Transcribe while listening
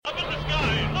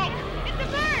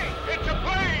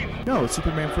No,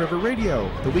 Superman Forever Radio,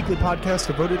 the weekly podcast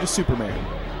devoted to Superman.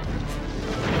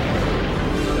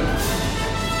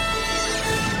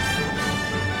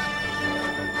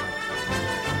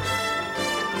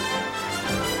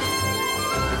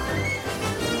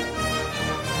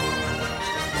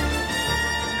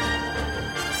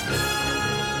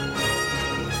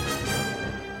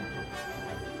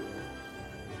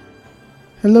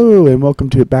 Hello, and welcome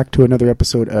back to another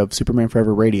episode of Superman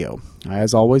Forever Radio.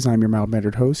 As always, I'm your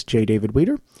mild-mannered host, J. David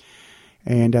Weeder,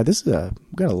 and we've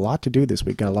got a lot to do this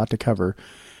week, got a lot to cover.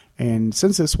 And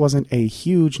since this wasn't a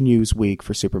huge news week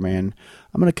for Superman,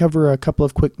 I'm going to cover a couple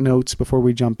of quick notes before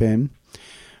we jump in,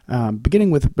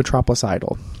 beginning with Metropolis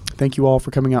Idol. Thank you all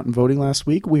for coming out and voting last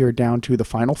week. We are down to the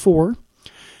final four,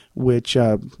 which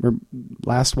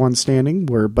last one standing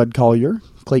were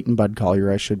Clayton Bud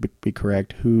Collier, I should be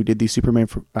correct, who did the Superman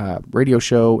radio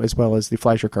show as well as the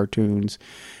Fleischer cartoons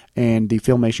and the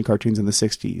Filmation cartoons in the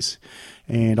 60s.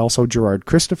 And also Gerard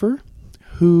Christopher,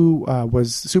 who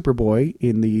was Superboy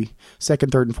in the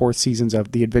second, third, and fourth seasons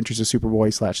of The Adventures of Superboy /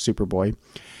 Superboy.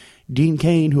 Dean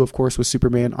Cain, who of course was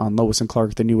Superman on Lois and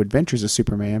Clark, The New Adventures of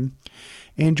Superman.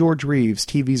 And George Reeves,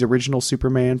 TV's original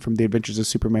Superman from the Adventures of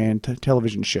Superman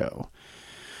television show.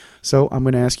 So I'm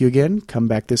going to ask you again, come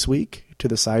back this week to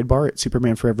the sidebar at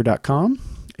supermanforever.com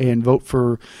and vote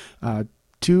for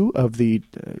two of the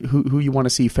who you want to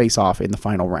see face off in the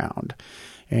final round.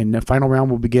 And the final round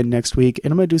will begin next week,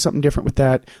 and I'm going to do something different with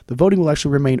that. The voting will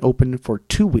actually remain open for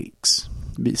 2 weeks,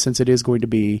 since it is going to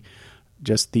be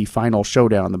just the final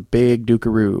showdown, the big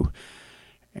Dukaroo.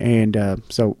 And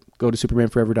so go to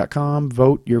supermanforever.com,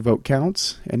 vote, your vote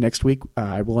counts, and next week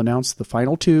I will announce the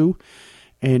final two,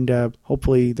 and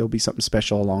hopefully there'll be something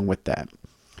special along with that.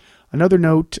 Another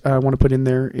note I want to put in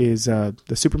there is the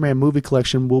Superman movie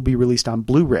collection will be released on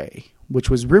Blu-ray, which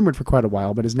was rumored for quite a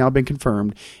while, but has now been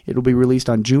confirmed. It will be released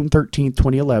on June 13th,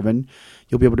 2011.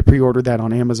 You'll be able to pre-order that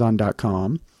on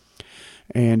Amazon.com.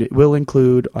 And it will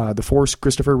include the 4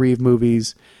 Christopher Reeve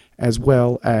movies, as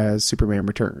well as Superman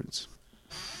Returns.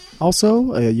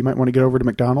 Also, you might want to get over to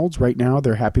McDonald's. Right now,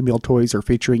 their Happy Meal toys are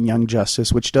featuring Young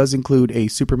Justice, which does include a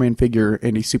Superman figure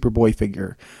and a Superboy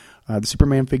figure. The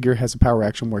Superman figure has a power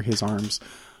action where his arms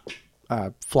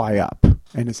fly up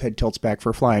and his head tilts back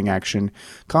for flying action.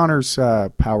 Connor's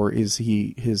power is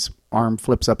his arm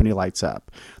flips up and he lights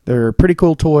up. They're pretty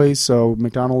cool toys, so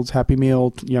McDonald's Happy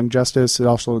Meal, Young Justice. It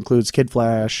also includes Kid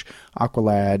Flash,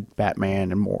 Aqualad,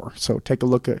 Batman, and more. So take a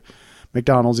look at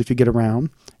McDonald's if you get around.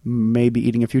 Maybe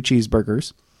eating a few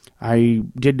cheeseburgers. I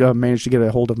did manage to get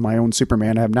a hold of my own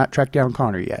Superman. I have not tracked down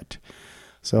Connor yet.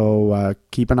 So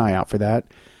keep an eye out for that.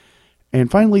 And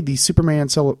finally, the Superman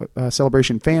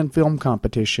Celebration fan film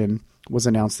competition was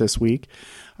announced this week.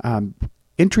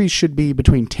 Entries should be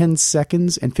between 10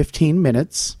 seconds and 15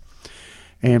 minutes.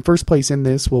 And first place in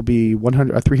this will be a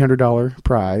 $300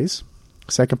 prize.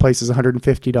 Second place is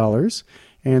 $150.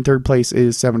 And third place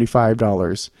is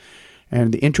 $75.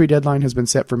 And the entry deadline has been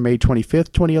set for May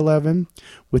 25th, 2011,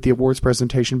 with the awards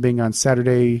presentation being on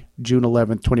Saturday, June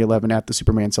 11th, 2011 at the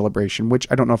Superman Celebration, which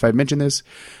I don't know if I mentioned this,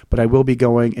 but I will be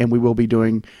going, and we will be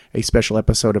doing a special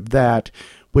episode of that,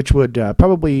 which would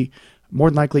probably more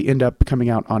than likely end up coming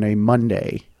out on a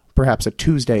Monday, perhaps a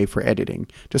Tuesday for editing,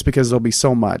 just because there'll be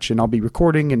so much, and I'll be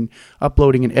recording and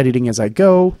uploading and editing as I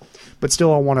go, but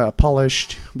still I want a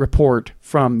polished report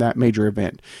from that major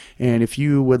event. And if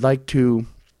you would like to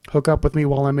hook up with me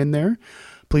while I'm in there,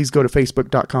 please go to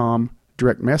facebook.com,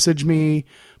 direct message me,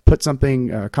 put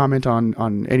something, comment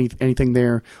on anything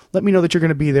there. Let me know that you're going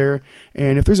to be there.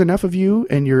 And if there's enough of you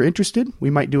and you're interested, we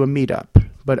might do a meetup,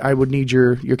 but I would need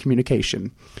your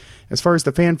communication. As far as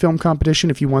the fan film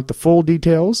competition, if you want the full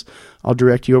details, I'll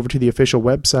direct you over to the official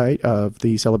website of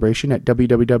the celebration at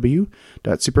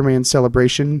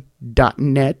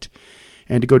www.supermancelebration.net.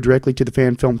 And to go directly to the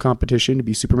fan film competition, to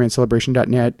be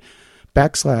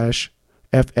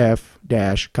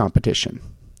supermancelebration.net/FF-competition.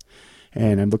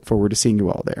 And I look forward to seeing you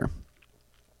all there.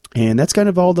 And that's kind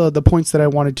of all the points that I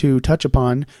wanted to touch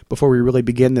upon before we really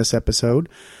begin this episode.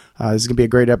 This is going to be a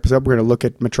great episode. We're going to look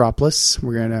at Metropolis.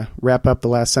 We're going to wrap up The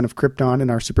Last Son of Krypton in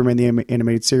our Superman the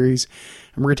Animated Series.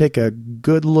 And we're going to take a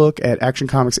good look at Action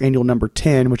Comics Annual number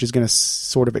 10, which is going to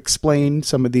sort of explain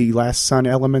some of the Last Son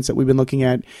elements that we've been looking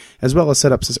at, as well as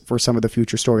set up for some of the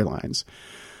future storylines.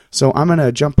 So I'm going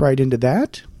to jump right into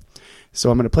that.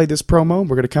 So I'm going to play this promo.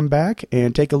 We're going to come back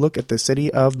and take a look at the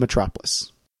city of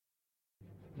Metropolis.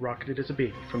 Rocketed as a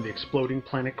baby from the exploding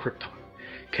planet Krypton,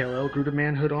 Kal-El grew to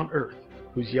manhood on Earth,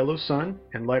 whose yellow sun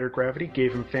and lighter gravity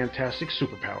gave him fantastic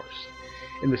superpowers.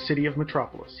 In the city of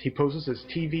Metropolis, he poses as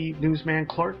TV newsman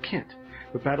Clark Kent,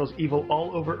 but battles evil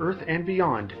all over Earth and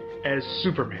beyond as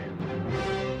Superman.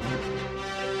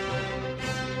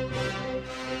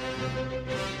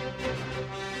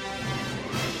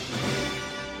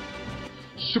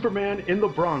 Superman in the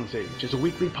Bronze Age is a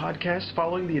weekly podcast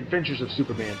following the adventures of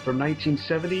Superman from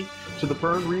 1970 to the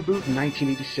Byrne reboot in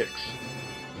 1986.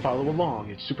 Follow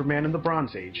along at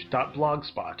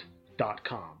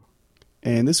supermaninthebronzeage.blogspot.com.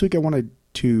 And this week I wanted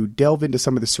to delve into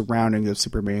some of the surroundings of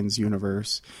Superman's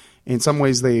universe. In some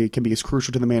ways they can be as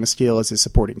crucial to the Man of Steel as his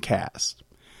supporting cast.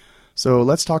 So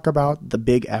let's talk about the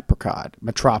Big Apricot,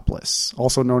 Metropolis,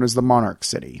 also known as the Monarch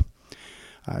City.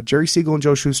 Jerry Siegel and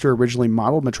Joe Shuster originally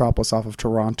modeled Metropolis off of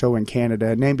Toronto in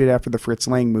Canada and named it after the Fritz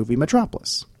Lang movie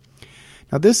Metropolis.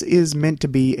 Now this is meant to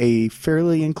be a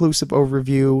fairly inclusive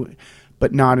overview,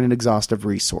 but not an exhaustive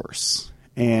resource.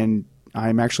 And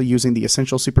I'm actually using the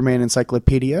Essential Superman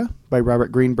Encyclopedia by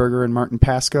Robert Greenberger and Martin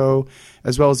Pascoe,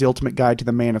 as well as the Ultimate Guide to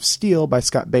the Man of Steel by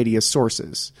Scott Beatty as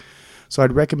sources. So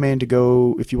I'd recommend to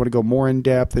go, if you want to go more in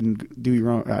depth and do your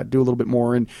own, do a little bit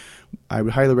more, and I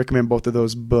would highly recommend both of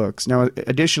those books. Now,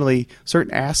 additionally,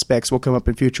 certain aspects will come up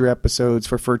in future episodes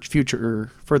for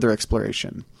future further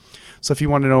exploration. So if you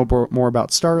want to know more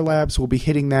about Star Labs, we'll be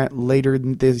hitting that later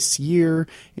this year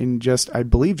in I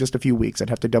believe just a few weeks. I'd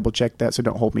have to double check that, so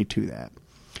don't hold me to that.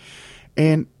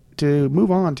 And to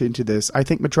move on into this, I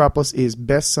think Metropolis is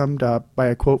best summed up by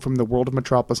a quote from The World of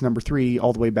Metropolis #3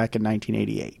 all the way back in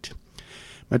 1988.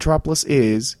 Metropolis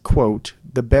is, quote,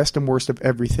 the best and worst of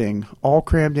everything, all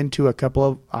crammed into a couple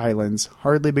of islands,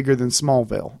 hardly bigger than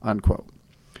Smallville, unquote.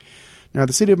 Now,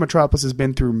 the city of Metropolis has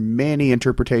been through many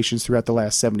interpretations throughout the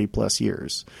last 70-plus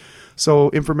years. So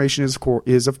information is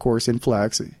of course, in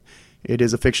flux. It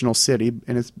is a fictional city,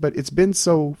 but it's been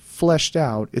so fleshed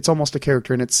out, it's almost a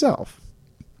character in itself.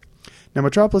 Now,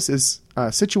 Metropolis is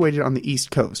situated on the East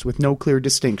Coast with no clear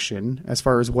distinction as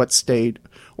far as what state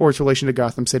or its relation to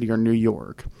Gotham City or New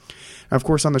York. Now, of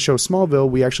course, on the show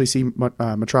Smallville, we actually see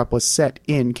Metropolis set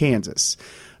in Kansas,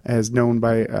 as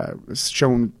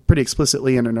shown pretty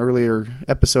explicitly in an earlier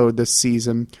episode this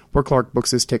season where Clark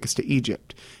books his tickets to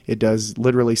Egypt. It does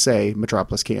literally say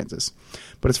Metropolis, Kansas.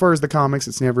 But as far as the comics,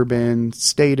 it's never been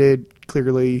stated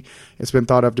clearly. It's been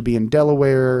thought of to be in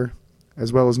Delaware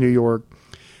as well as New York.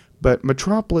 But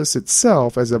Metropolis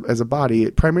itself, as a body,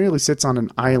 it primarily sits on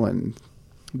an island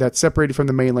that's separated from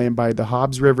the mainland by the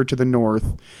Hobbs River to the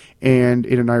north and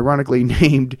in an ironically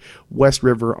named West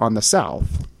River on the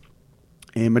south.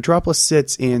 And Metropolis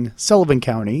sits in Sullivan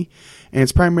County, and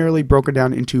it's primarily broken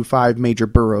down into 5 major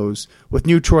boroughs, with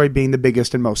New Troy being the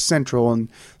biggest and most central in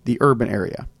the urban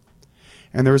area.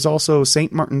 And there is also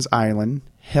St. Martin's Island,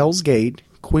 Hell's Gate,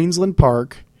 Queensland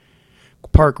Park,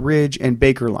 Park Ridge, and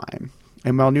Bakerline.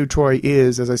 And while New Troy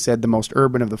is, as I said, the most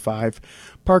urban of the 5,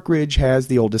 Park Ridge has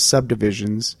the oldest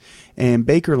subdivisions, and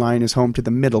Bakerline is home to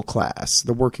the middle class,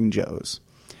 the working Joes.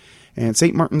 And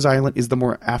St. Martin's Island is the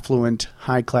more affluent,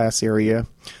 high-class area,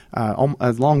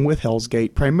 along with Hell's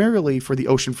Gate, primarily for the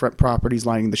oceanfront properties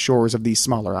lining the shores of these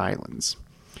smaller islands.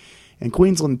 And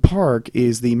Queensland Park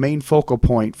is the main focal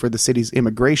point for the city's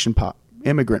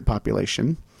immigrant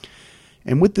population.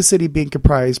 And with the city being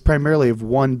comprised primarily of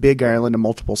one big island and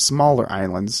multiple smaller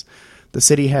islands, the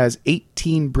city has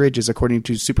 18 bridges according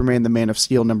to Superman the Man of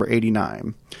Steel number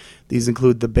 89. These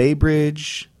include the Bay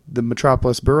Bridge, the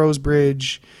Metropolis Burroughs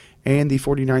Bridge, and the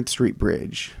 49th Street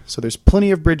Bridge. So there's plenty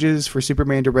of bridges for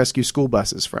Superman to rescue school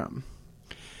buses from.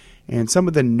 And some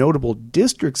of the notable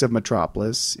districts of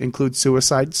Metropolis include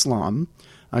Suicide Slum,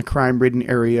 a crime-ridden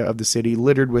area of the city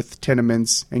littered with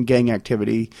tenements and gang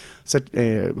activity,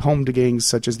 home to gangs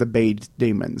such as the Bay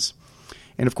Demons.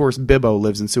 And of course, Bibbo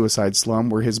lives in Suicide Slum,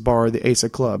 where his bar, the Asa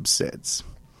Club, sits.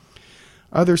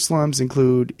 Other slums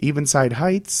include Evenside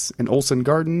Heights and Olsen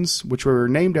Gardens, which were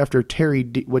named after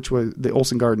the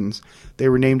Olsen Gardens. They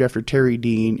were named after Terry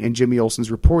Dean and Jimmy Olsen's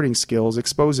reporting skills,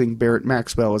 exposing Barrett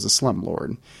Maxwell as a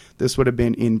slumlord. This would have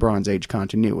been in Bronze Age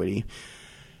continuity.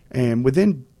 And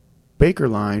within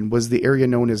Bakerline was the area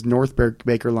known as North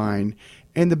Bakerline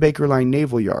and the Bakerline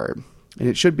Naval Yard. And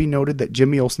it should be noted that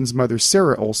Jimmy Olsen's mother,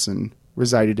 Sarah Olsen,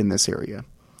 resided in this area.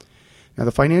 Now,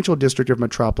 the financial district of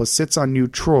Metropolis sits on New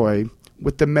Troy,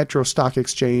 with the Metro Stock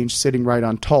Exchange sitting right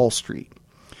on Tall Street.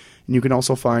 And you can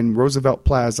also find Roosevelt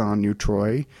Plaza on New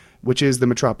Troy, which is the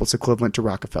Metropolis equivalent to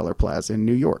Rockefeller Plaza in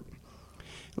New York.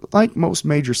 Like most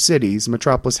major cities,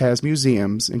 Metropolis has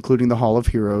museums, including the Hall of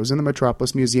Heroes and the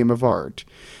Metropolis Museum of Art,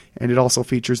 and it also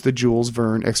features the Jules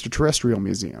Verne Extraterrestrial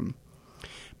Museum.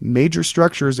 Major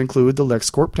structures include the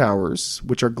LexCorp Towers,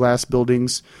 which are glass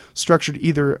buildings structured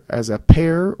either as a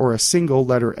pair or a single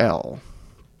letter L,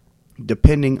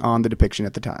 depending on the depiction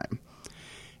at the time.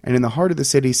 And in the heart of the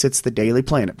city sits the Daily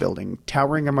Planet building,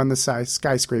 towering among the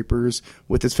skyscrapers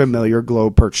with its familiar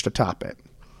globe perched atop it.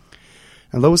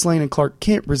 And Lois Lane and Clark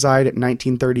Kent reside at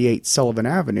 1938 Sullivan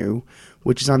Avenue,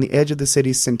 which is on the edge of the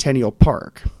city's Centennial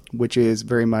Park, which is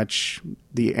very much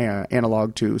the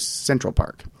analog to Central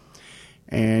Park.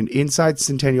 And inside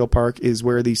Centennial Park is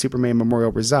where the Superman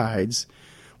Memorial resides,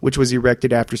 which was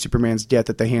erected after Superman's death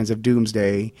at the hands of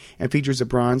Doomsday, and features a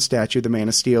bronze statue of the Man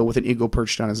of Steel with an eagle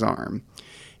perched on his arm.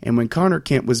 And when Connor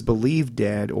Kent was believed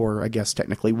dead, or I guess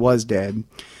technically was dead,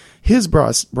 his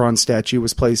bronze statue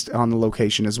was placed on the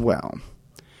location as well.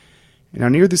 Now,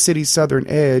 near the city's southern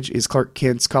edge is Clark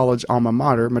Kent's college alma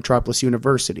mater, Metropolis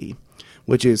University,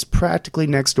 which is practically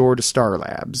next door to Star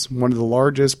Labs, one of the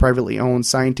largest privately owned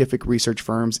scientific research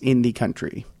firms in the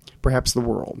country, perhaps the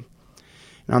world.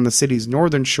 And on the city's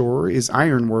northern shore is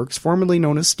Ironworks, formerly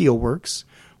known as Steelworks,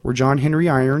 where John Henry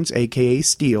Irons, a.k.a.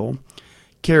 Steel,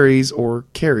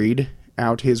 carried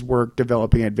out his work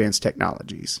developing advanced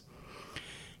technologies.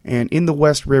 And in the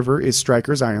West River is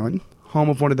Stryker's Island, home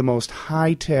of one of the most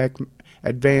high-tech,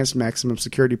 advanced maximum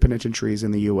security penitentiaries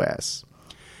in the U.S.,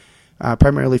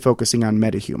 primarily focusing on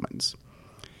metahumans.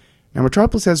 Now,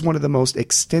 Metropolis has one of the most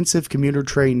extensive commuter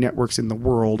train networks in the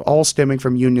world, all stemming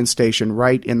from Union Station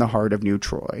right in the heart of New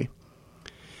Troy.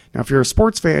 Now, if you're a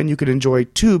sports fan, you could enjoy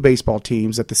 2 baseball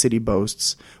teams that the city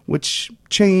boasts, which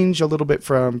change a little bit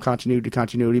from continuity to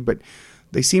continuity, but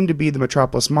they seem to be the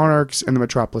Metropolis Monarchs and the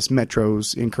Metropolis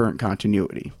Metros in current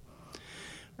continuity.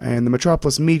 And the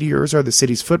Metropolis Meteors are the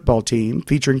city's football team,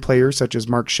 featuring players such as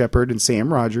Mark Shepard and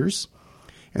Sam Rogers.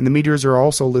 And the Meteors are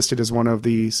also listed as one of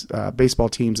these baseball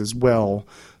teams as well,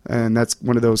 and that's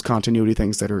one of those continuity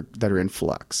things that are in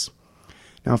flux.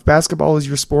 Now, if basketball is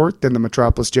your sport, then the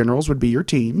Metropolis Generals would be your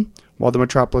team, while the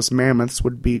Metropolis Mammoths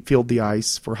would field the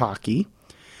ice for hockey,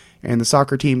 and the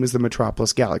soccer team is the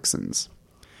Metropolis Galaxians.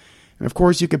 And of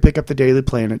course, you can pick up the Daily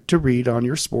Planet to read on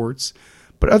your sports,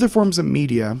 but other forms of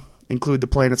media include the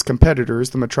Planet's competitors,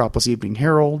 the Metropolis Evening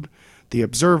Herald, the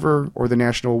Observer, or the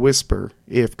National Whisper,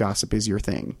 if gossip is your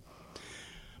thing.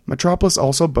 Metropolis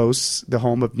also boasts the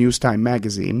home of Newstime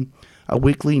Magazine, a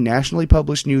weekly nationally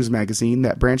published news magazine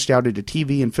that branched out into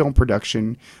TV and film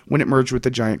production when it merged with the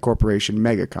giant corporation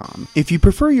Megacom. If you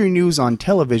prefer your news on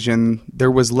television,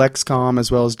 there was Lexcom as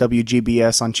well as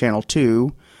WGBS on Channel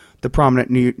 2, the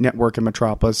prominent network in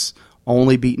Metropolis,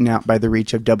 only beaten out by the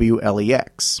reach of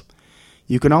WLEX.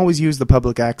 You can always use the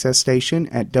public access station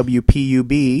at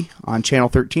WPUB on Channel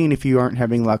 13 if you aren't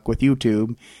having luck with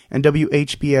YouTube, and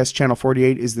WHBS Channel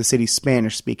 48 is the city's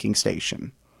Spanish-speaking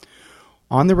station.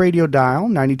 On the radio dial,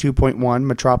 92.1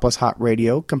 Metropolis Hot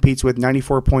Radio competes with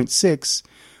 94.6,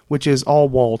 which is all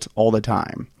Walt all the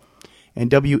time. And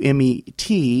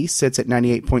WMET sits at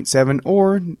 98.7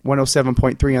 or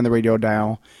 107.3 on the radio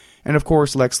dial. And of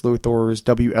course, Lex Luthor's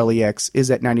WLEX is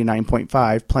at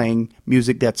 99.5, playing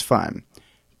music that's fun.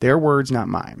 Their words, not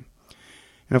mine.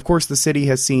 And of course, the city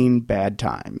has seen bad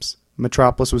times.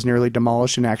 Metropolis was nearly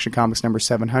demolished in Action Comics number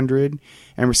 700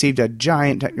 and received a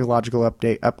giant technological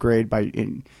upgrade by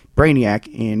Brainiac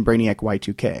in Brainiac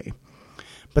Y2K.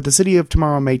 But the city of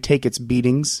tomorrow may take its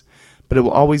beatings, but it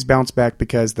will always bounce back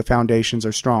because the foundations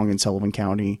are strong in Sullivan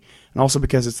County, and also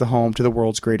because it's the home to the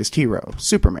world's greatest hero,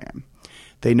 Superman.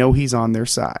 They know he's on their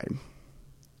side.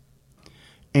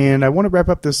 And I want to wrap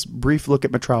up this brief look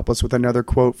at Metropolis with another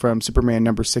quote from Superman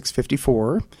number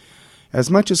 654. As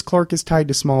much as Clark is tied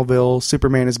to Smallville,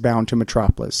 Superman is bound to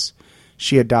Metropolis.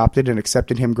 She adopted and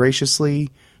accepted him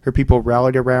graciously. Her people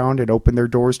rallied around and opened their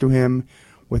doors to him.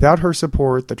 Without her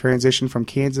support, the transition from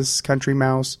Kansas Country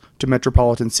Mouse to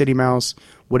Metropolitan City Mouse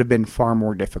would have been far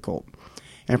more difficult.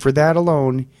 And for that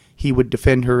alone, he would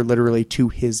defend her literally to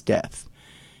his death.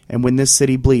 And when this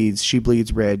city bleeds, she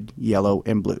bleeds red, yellow,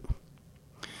 and blue.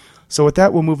 So with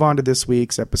that, we'll move on to this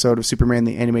week's episode of Superman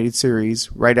the Animated Series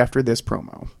right after this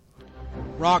promo.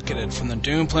 Rocketed from the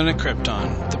doomed planet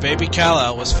Krypton, the baby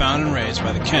Kal-El was found and raised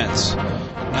by the Kents.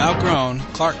 Now grown,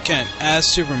 Clark Kent, as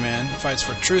Superman, fights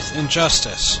for truth and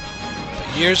justice.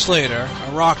 But years later,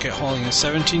 a rocket holding his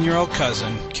 17-year-old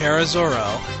cousin, Kara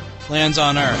Zor-El, lands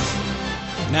on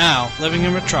Earth. Now, living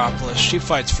in Metropolis, she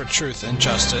fights for truth and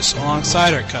justice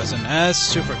alongside her cousin as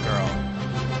Supergirl.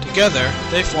 Together,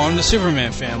 they form the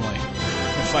Superman family,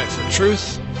 who fight for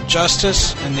truth,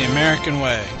 justice, and the American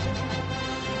way.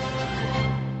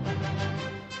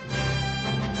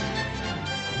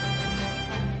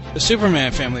 The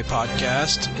Superman Family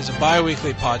Podcast is a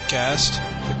bi-weekly podcast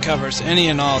that covers any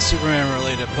and all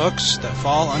Superman-related books that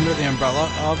fall under the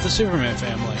umbrella of the Superman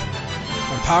family,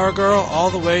 from Power Girl all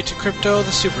the way to Krypto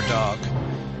the Superdog,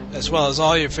 as well as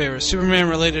all your favorite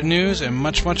Superman-related news and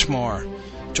much, much more.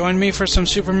 Join me for some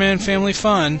Superman family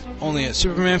fun, only at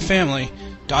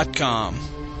supermanfamily.com.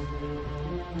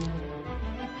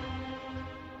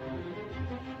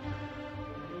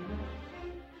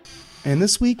 And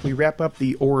this week we wrap up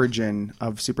the origin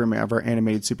of Superman, of our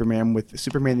animated Superman, with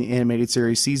Superman the Animated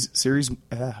Series, Season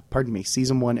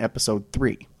 1, Episode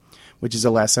 3, which is The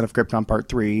Last Son of Krypton Part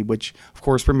 3, which of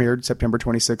course premiered September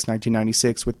 26,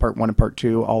 1996, with Part 1 and Part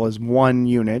 2 all as one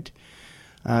unit.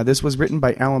 This was written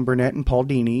by Alan Burnett and Paul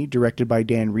Dini, directed by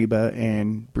Dan Reba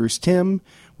and Bruce Timm,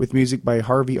 with music by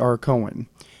Harvey R. Cohen.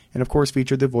 And of course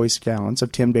featured the voice talents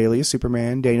of Tim Daly as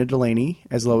Superman, Dana Delaney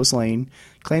as Lois Lane,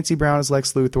 Clancy Brown as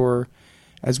Lex Luthor,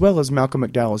 as well as Malcolm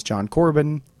McDowell as John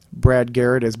Corbin, Brad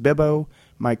Garrett as Bibbo,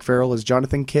 Mike Farrell as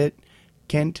Jonathan Kent,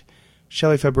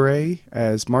 Shelley Fabares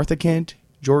as Martha Kent,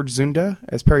 George Zunda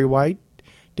as Perry White,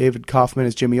 David Kaufman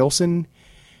as Jimmy Olsen,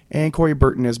 and Corey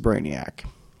Burton as Brainiac.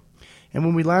 And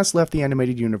when we last left the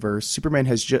animated universe, Superman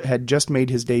had just made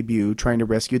his debut trying to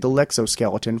rescue the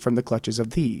Lexoskeleton from the clutches of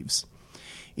thieves.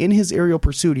 In his aerial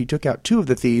pursuit, he took out 2 of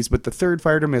the thieves, but the third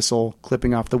fired a missile,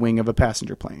 clipping off the wing of a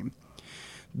passenger plane.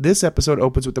 This episode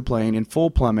opens with the plane in full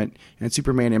plummet and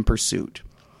Superman in pursuit.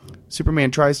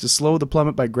 Superman tries to slow the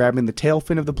plummet by grabbing the tail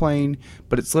fin of the plane,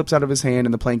 but it slips out of his hand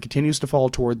and the plane continues to fall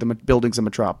toward the buildings of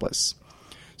Metropolis.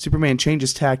 Superman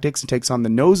changes tactics and takes on the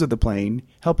nose of the plane,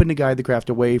 helping to guide the craft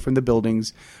away from the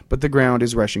buildings, but the ground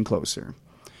is rushing closer.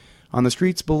 On the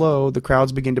streets below, the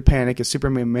crowds begin to panic as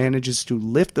Superman manages to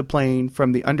lift the plane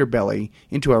from the underbelly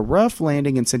into a rough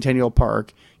landing in Centennial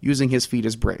Park using his feet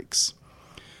as brakes,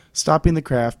 stopping the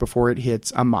craft before it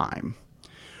hits a mine.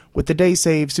 With the day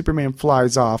saved, Superman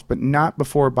flies off, but not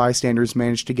before bystanders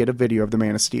manage to get a video of the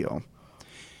Man of Steel.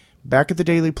 Back at the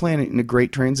Daily Planet in a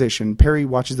great transition, Perry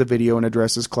watches the video and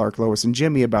addresses Clark, Lois, and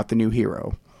Jimmy about the new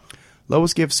hero.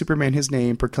 Lois gives Superman his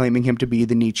name, proclaiming him to be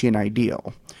the Nietzschean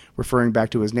ideal, referring back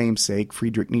to his namesake,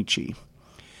 Friedrich Nietzsche.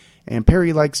 And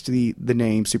Perry likes the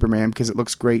name Superman because it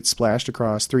looks great splashed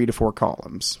across 3 to 4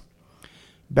 columns.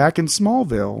 Back in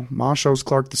Smallville, Ma shows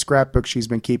Clark the scrapbook she's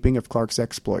been keeping of Clark's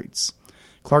exploits.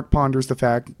 Clark ponders the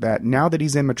fact that now that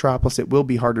he's in Metropolis, it will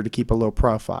be harder to keep a low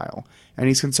profile, and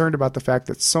he's concerned about the fact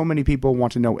that so many people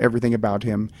want to know everything about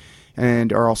him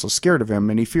and are also scared of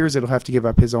him, and he fears that he'll have to give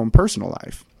up his own personal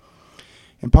life.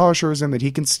 And Pa assures him that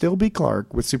he can still be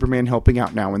Clark, with Superman helping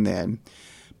out now and then,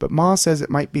 but Ma says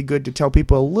it might be good to tell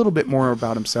people a little bit more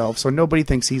about himself so nobody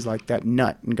thinks he's like that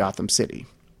nut in Gotham City.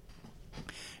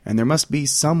 And there must be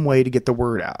some way to get the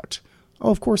word out. Oh,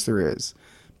 of course there is.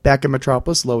 Back in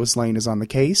Metropolis, Lois Lane is on the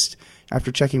case,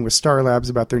 after checking with Star Labs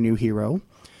about their new hero.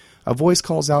 A voice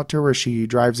calls out to her as she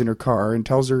drives in her car and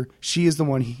tells her he is the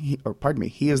one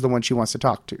she wants to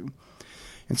talk to.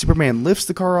 And Superman lifts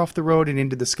the car off the road and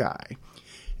into the sky,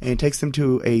 and takes them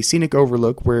to a scenic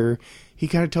overlook where he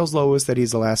kind of tells Lois that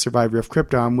he's the last survivor of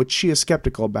Krypton, which she is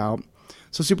skeptical about.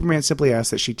 So Superman simply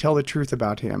asks that she tell the truth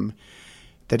about him,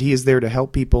 that he is there to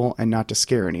help people and not to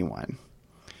scare anyone.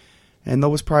 And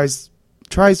Lois tries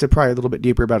to pry a little bit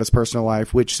deeper about his personal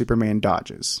life, which Superman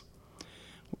dodges.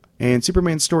 And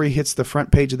Superman's story hits the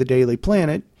front page of the Daily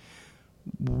Planet,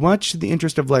 much to the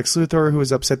interest of Lex Luthor, who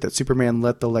is upset that Superman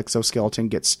let the Lexoskeleton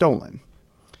get stolen.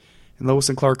 And Lois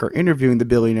and Clark are interviewing the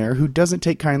billionaire, who doesn't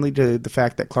take kindly to the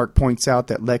fact that Clark points out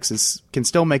that Lex can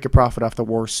still make a profit off the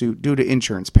war suit due to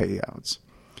insurance payouts.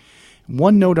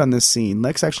 One note on this scene,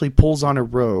 Lex actually pulls on a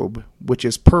robe, which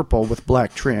is purple with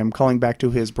black trim, calling back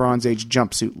to his Bronze Age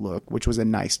jumpsuit look, which was a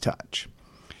nice touch.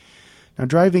 Now,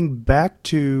 driving back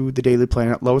to the Daily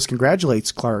Planet, Lois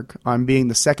congratulates Clark on being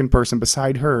the second person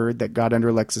beside her that got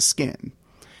under Lex's skin.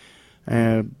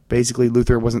 Basically,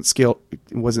 Luthor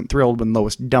wasn't thrilled when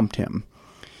Lois dumped him.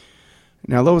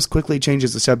 Now, Lois quickly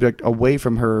changes the subject away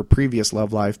from her previous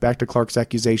love life back to Clark's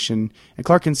accusation, and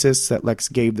Clark insists that Lex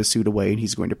gave the suit away and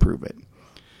he's going to prove it.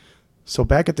 So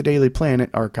back at the Daily Planet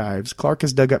archives, Clark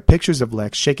has dug up pictures of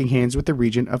Lex shaking hands with the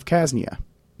Regent of Kaznia.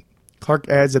 Clark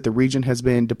adds that the Regent has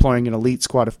been deploying an elite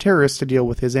squad of terrorists to deal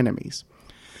with his enemies.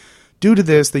 Due to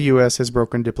this, the U.S. has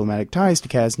broken diplomatic ties to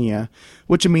Kaznia,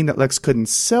 which would mean that Lex couldn't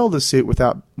sell the suit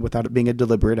without it being a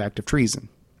deliberate act of treason.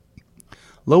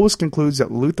 Lois concludes that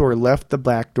Luthor left the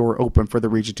back door open for the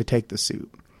Regent to take the suit.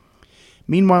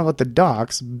 Meanwhile, at the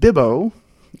docks, Bibbo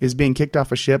is being kicked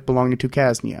off a ship belonging to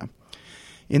Kaznia.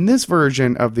 In this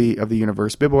version of the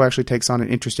universe, Bibbo actually takes on an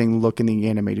interesting look in the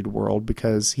animated world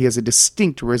because he has a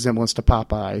distinct resemblance to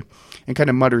Popeye and kind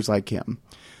of mutters like him.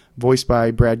 Voiced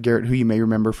by Brad Garrett, who you may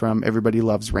remember from Everybody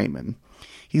Loves Raymond.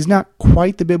 He's not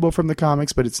quite the Bibbo from the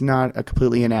comics, but it's not a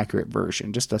completely inaccurate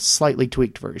version, just a slightly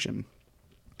tweaked version.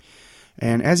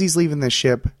 And as he's leaving the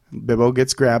ship, Bibbo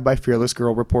gets grabbed by Fearless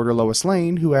Girl reporter Lois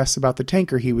Lane, who asks about the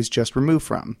tanker he was just removed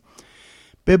from.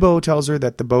 Bibbo tells her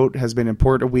that the boat has been in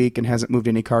port a week and hasn't moved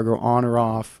any cargo on or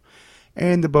off,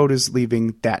 and the boat is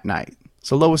leaving that night.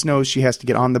 So Lois knows she has to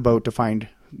get on the boat to find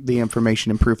the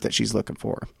information and proof that she's looking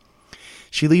for.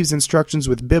 She leaves instructions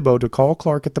with Bibbo to call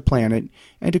Clark at the planet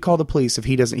and to call the police if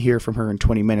he doesn't hear from her in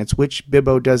 20 minutes, which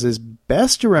Bibbo does his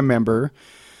best to remember,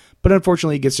 but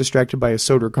unfortunately gets distracted by a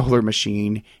soda cooler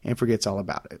machine and forgets all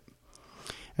about it.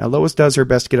 Now, Lois does her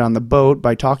best to get on the boat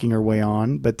by talking her way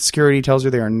on, but the security tells her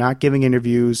they are not giving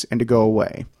interviews and to go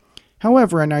away.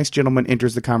 However, a nice gentleman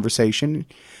enters the conversation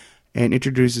and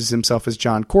introduces himself as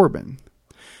John Corbin,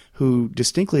 who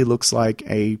distinctly looks like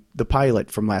the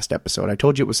pilot from last episode. I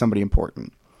told you it was somebody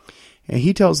important. And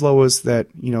he tells Lois that,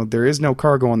 there is no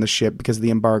cargo on the ship because of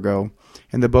the embargo,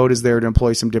 and the boat is there to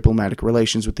employ some diplomatic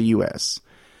relations with the U.S.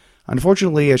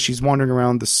 Unfortunately, as she's wandering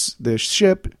around the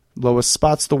ship, Lois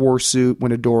spots the war suit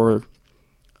when a door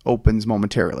opens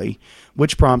momentarily,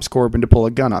 which prompts Corbin to pull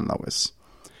a gun on Lois.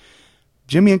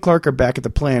 Jimmy and Clark are back at the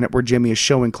planet where Jimmy is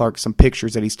showing Clark some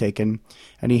pictures that he's taken,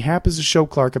 and he happens to show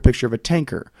Clark a picture of a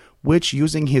tanker, which,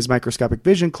 using his microscopic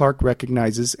vision, Clark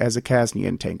recognizes as a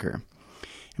Kasnian tanker.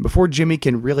 And before Jimmy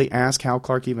can really ask how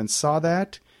Clark even saw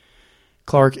that,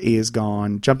 Clark is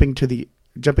gone,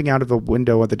 jumping out of a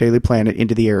window of the Daily Planet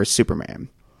into the air as Superman.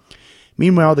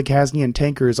 Meanwhile, the Kasnian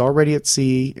tanker is already at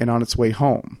sea and on its way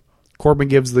home. Corbin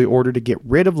gives the order to get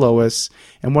rid of Lois,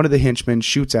 and one of the henchmen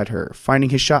shoots at her,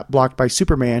 finding his shot blocked by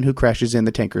Superman, who crashes in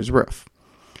the tanker's roof.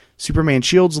 Superman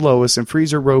shields Lois and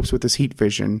frees her ropes with his heat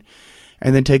vision,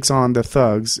 and then takes on the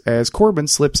thugs as Corbin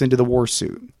slips into the war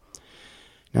suit.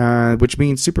 Which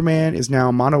means Superman is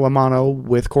now mano a mano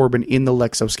with Corbin in the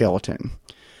Lexoskeleton.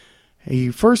 He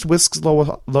first whisks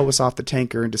Lois off the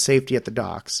tanker into safety at the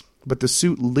docks, but the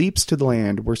suit leaps to the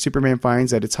land where Superman finds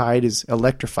that its hide is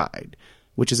electrified,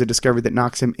 which is a discovery that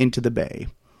knocks him into the bay.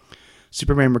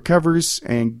 Superman recovers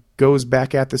and goes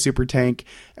back at the super tank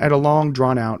at a long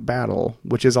drawn-out battle,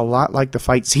 which is a lot like the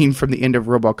fight scene from the end of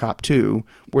RoboCop 2,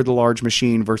 where the large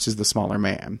machine versus the smaller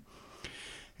man.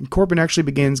 And Corbin actually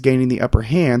begins gaining the upper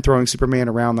hand, throwing Superman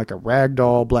around like a rag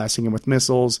doll, blasting him with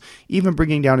missiles, even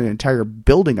bringing down an entire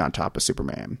building on top of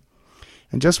Superman.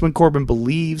 And just when Corbin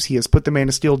believes he has put the Man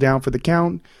of Steel down for the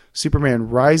count, Superman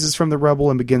rises from the rubble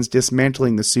and begins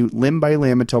dismantling the suit limb by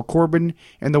limb until Corbin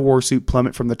and the war suit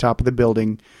plummet from the top of the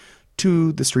building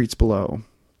to the streets below.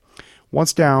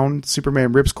 Once down,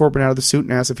 Superman rips Corbin out of the suit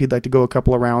and asks if he'd like to go a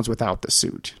couple of rounds without the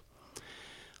suit.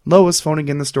 Lois, phoning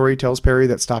in the story, tells Perry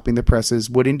that stopping the presses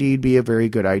would indeed be a very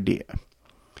good idea.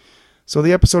 So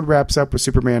the episode wraps up with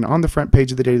Superman on the front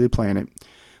page of the Daily Planet,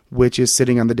 which is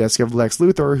sitting on the desk of Lex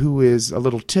Luthor, who is a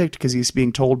little ticked because he's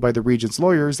being told by the Regent's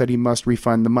lawyers that he must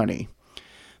refund the money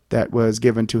that was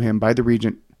given to him by the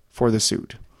Regent for the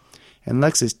suit. And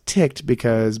Lex is ticked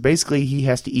because basically he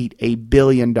has to eat $1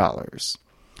 billion.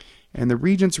 And the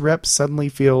Regent's rep suddenly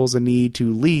feels a need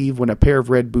to leave when a pair of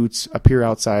red boots appear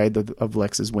outside of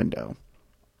Lex's window.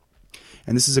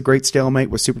 And this is a great stalemate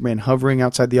with Superman hovering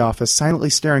outside the office, silently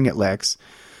staring at Lex,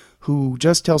 who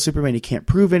just tells Superman he can't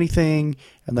prove anything,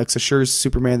 and Lex assures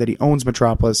Superman that he owns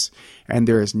Metropolis, and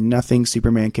there is nothing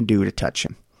Superman can do to touch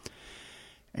him.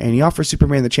 And he offers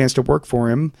Superman the chance to work for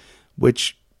him,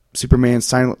 which Superman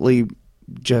silently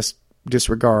just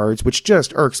disregards, which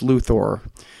just irks Luthor.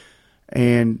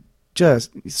 And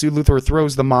Luthor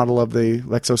throws the model of the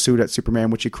Lexo suit at Superman,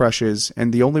 which he crushes,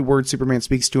 and the only word Superman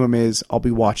speaks to him is, "I'll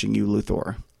be watching you,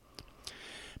 Luthor."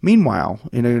 Meanwhile,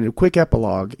 in a quick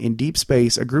epilogue, in deep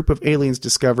space, a group of aliens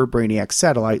discover Brainiac's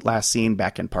satellite, last seen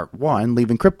back in Part 1,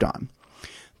 leaving Krypton.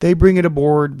 They bring it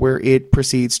aboard, where it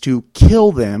proceeds to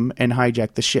kill them and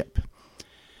hijack the ship.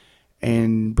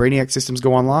 And Brainiac systems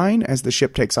go online as the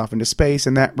ship takes off into space,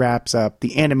 and that wraps up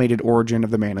the animated origin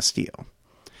of the Man of Steel.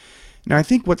 Now, I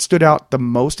think what stood out the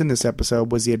most in this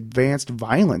episode was the advanced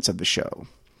violence of the show.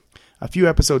 A few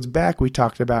episodes back, we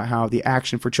talked about how the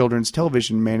Action for Children's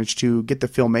Television managed to get the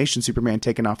Filmation Superman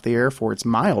taken off the air for its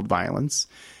mild violence.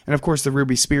 And of course, the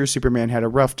Ruby Spears Superman had a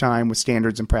rough time with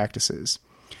standards and practices.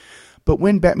 But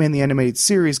when Batman the Animated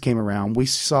Series came around, we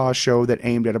saw a show that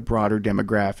aimed at a broader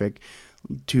demographic,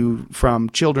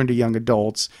 from children to young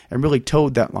adults, and really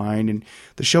towed that line. And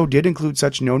the show did include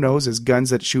such no-nos as guns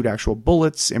that shoot actual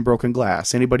bullets and broken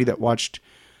glass. Anybody that watched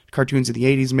cartoons in the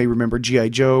 80s may remember G.I.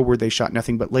 Joe, where they shot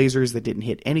nothing but lasers that didn't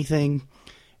hit anything,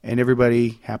 and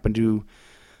everybody happened to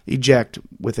eject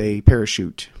with a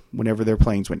parachute whenever their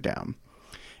planes went down.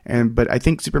 But I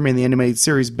think Superman the Animated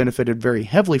Series benefited very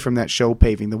heavily from that show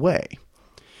paving the way.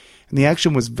 And the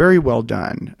action was very well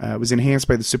done. It was enhanced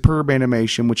by the superb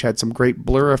animation, which had some great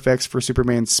blur effects for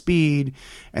Superman's speed,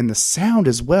 and the sound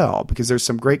as well, because there's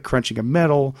some great crunching of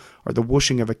metal or the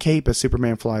whooshing of a cape as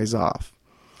Superman flies off.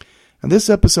 And this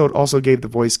episode also gave the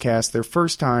voice cast their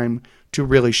first time to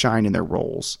really shine in their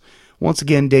roles. Once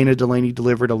again, Dana Delaney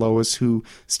delivered a Lois who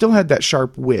still had that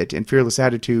sharp wit and fearless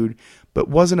attitude, but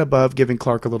wasn't above giving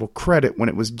Clark a little credit when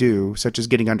it was due, such as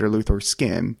getting under Luthor's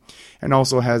skin, and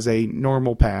also has a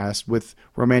normal past with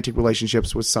romantic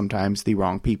relationships with sometimes the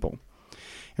wrong people.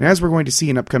 And as we're going to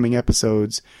see in upcoming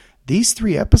episodes, these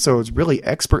 3 episodes really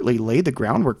expertly lay the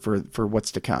groundwork for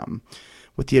what's to come,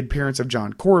 with the appearance of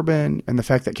John Corbin and the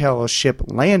fact that Kal-El's ship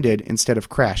landed instead of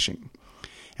crashing.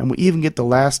 And we even get the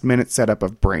last-minute setup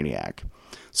of Brainiac.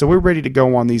 So we're ready to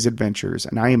go on these adventures,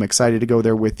 and I am excited to go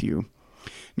there with you.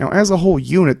 Now, as a whole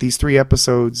unit, these 3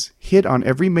 episodes hit on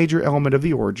every major element of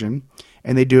the origin,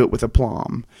 and they do it with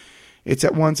aplomb. It's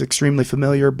at once extremely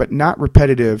familiar, but not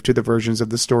repetitive to the versions of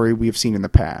the story we have seen in the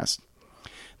past.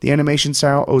 The animation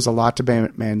style owes a lot to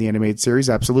Batman the Animated Series,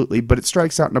 absolutely, but it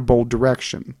strikes out in a bold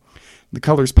direction. The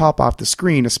colors pop off the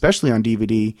screen, especially on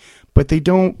DVD, but they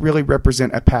don't really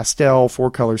represent a pastel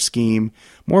 4-color scheme,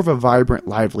 more of a vibrant,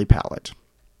 lively palette.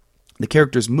 The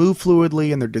characters move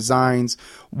fluidly in their designs,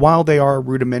 while they are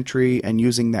rudimentary and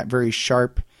using that very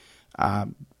sharp,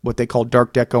 what they call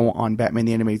dark deco on Batman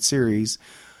the Animated Series.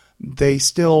 They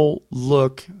still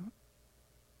look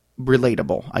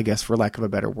relatable, I guess, for lack of a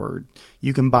better word.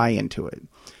 You can buy into it.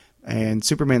 And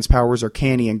Superman's powers are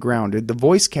canny and grounded. The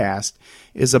voice cast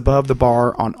is above the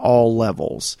bar on all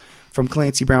levels. From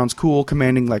Clancy Brown's cool,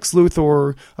 commanding Lex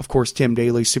Luthor, of course Tim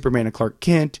Daly's Superman and Clark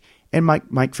Kent, and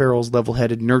Mike Farrell's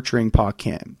level-headed, nurturing Pa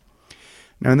Kent.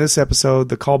 Now in this episode,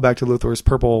 the callback to Luthor's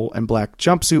purple and black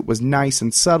jumpsuit was nice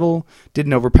and subtle,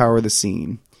 didn't overpower the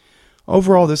scene.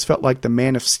 Overall, this felt like the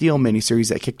Man of Steel miniseries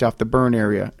that kicked off the Byrne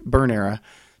era,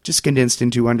 just condensed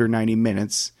into under 90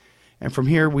 minutes. And from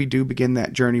here, we do begin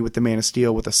that journey with the Man of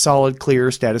Steel with a solid, clear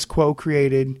status quo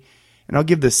created. And I'll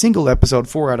give the single episode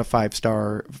 4 out of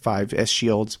 5 S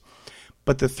shields.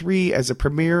 But the 3 as a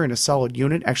premiere and a solid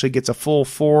unit actually gets a full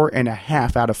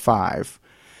 4.5 out of 5.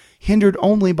 Hindered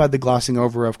only by the glossing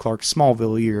over of Clark's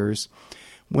Smallville years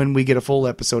when we get a full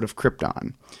episode of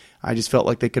Krypton. I just felt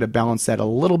like they could have balanced that a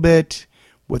little bit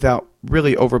without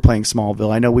really overplaying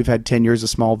Smallville. I know we've had 10 years of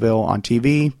Smallville on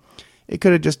TV. It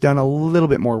could have just done a little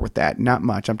bit more with that. Not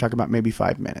much. I'm talking about maybe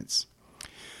 5 minutes.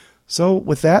 So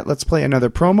with that, let's play another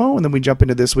promo, and then we jump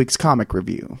into this week's comic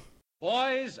review.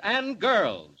 Boys and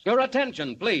girls, your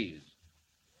attention, please.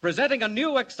 Presenting a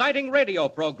new exciting radio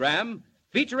program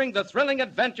featuring the thrilling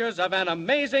adventures of an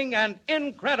amazing and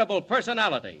incredible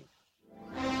personality.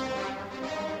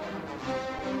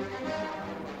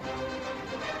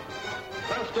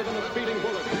 Faster than a speeding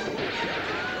bullet.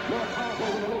 More powerful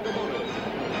than a locomotive.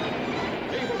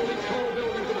 Able to leap tall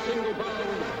buildings in a single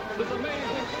bound. This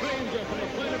amazing stranger from the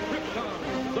planet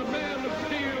Krypton. The Man of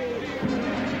Steel.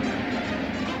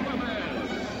 Superman.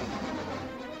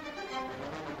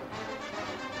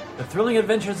 The Thrilling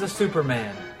Adventures of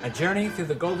Superman. A journey through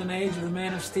the golden age of the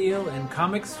Man of Steel in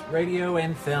comics, radio,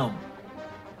 and film.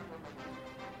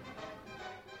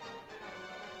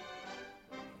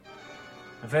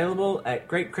 Available at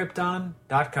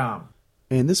GreatKrypton.com.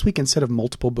 And this week, instead of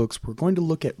multiple books, we're going to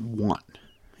look at one.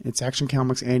 It's Action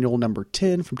Comics Annual number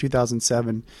 10 from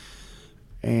 2007.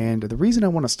 And the reason I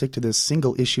want to stick to this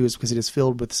single issue is because it is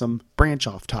filled with some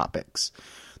branch-off topics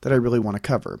that I really want to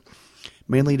cover.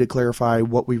 Mainly to clarify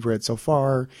what we've read so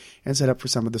far and set up for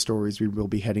some of the stories we will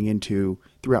be heading into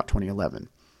throughout 2011.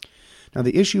 Now,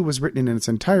 the issue was written in its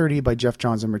entirety by Jeff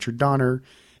Johns and Richard Donner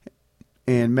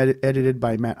and edited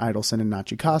by Matt Idelson and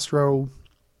Nachi Castro,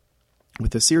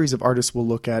 with a series of artists we'll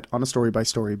look at on a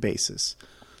story-by-story basis.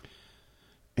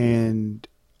 And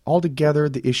altogether,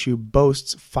 the issue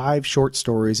boasts 5 short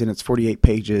stories in its 48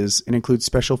 pages and includes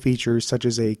special features such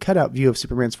as a cutout view of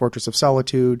Superman's Fortress of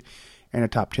Solitude and a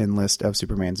top 10 list of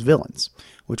Superman's villains,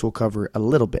 which we'll cover a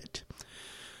little bit.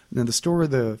 Now,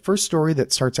 the first story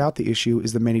that starts out the issue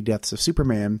is The Many Deaths of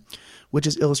Superman, which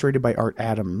is illustrated by Art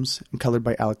Adams and colored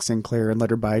by Alex Sinclair and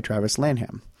lettered by Travis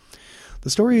Lanham. The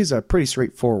story is pretty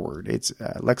straightforward. It's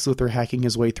Lex Luthor hacking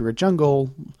his way through a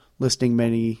jungle, listing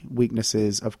many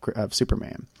weaknesses of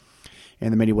Superman,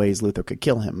 and the many ways Luthor could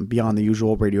kill him, beyond the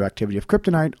usual radioactivity of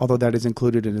kryptonite, although that is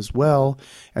included in as well,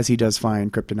 as he does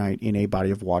find kryptonite in a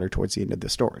body of water towards the end of the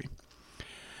story.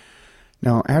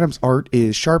 Now, Adam's art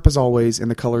is sharp as always, and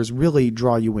the colors really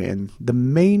draw you in. The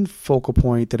main focal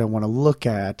point that I want to look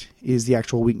at is the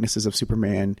actual weaknesses of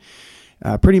Superman,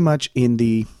 pretty much in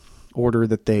the order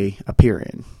that they appear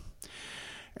in.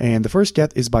 And the first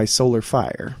death is by Solar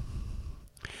Fire.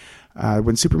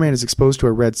 When Superman is exposed to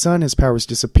a red sun, his powers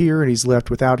disappear and he's left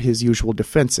without his usual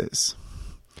defenses.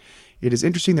 It is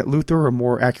interesting that Luthor, or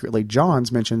more accurately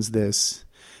Johns, mentions this.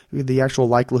 The actual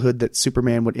likelihood that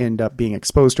Superman would end up being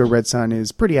exposed to a red sun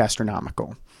is pretty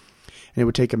astronomical. And it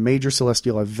would take a major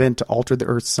celestial event to alter the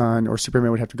Earth's sun, or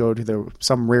Superman would have to go to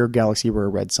some rare galaxy where a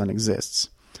red sun exists.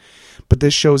 But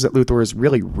this shows that Luthor is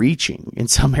really reaching in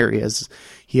some areas.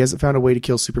 He hasn't found a way to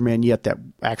kill Superman yet that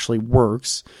actually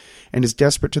works, and is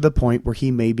desperate to the point where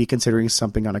he may be considering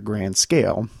something on a grand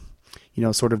scale.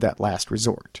 Sort of that last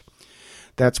resort.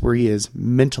 That's where he is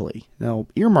mentally. Now,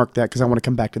 earmark that because I want to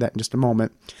come back to that in just a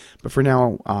moment. But for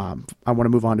now, I want to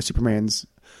move on to Superman's,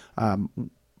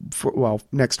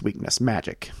 next weakness,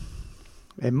 magic.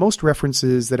 And most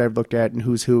references that I've looked at in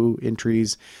Who's Who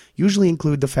entries usually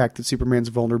include the fact that Superman's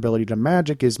vulnerability to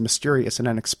magic is mysterious and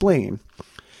unexplained.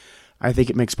 I think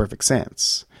it makes perfect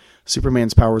sense.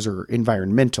 Superman's powers are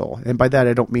environmental, and by that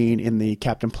I don't mean in the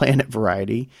Captain Planet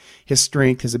variety. His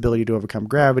strength, his ability to overcome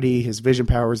gravity, his vision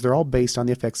powers, they're all based on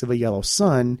the effects of a yellow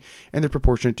sun, and they're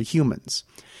proportionate to humans.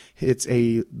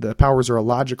 The powers are a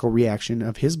logical reaction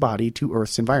of his body to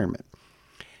Earth's environment.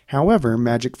 However,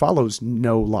 magic follows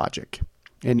no logic,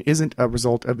 and isn't a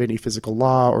result of any physical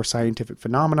law or scientific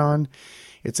phenomenon.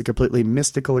 It's a completely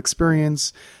mystical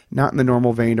experience, not in the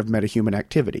normal vein of metahuman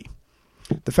activity.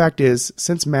 The fact is,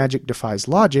 since magic defies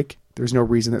logic, there's no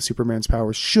reason that Superman's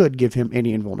powers should give him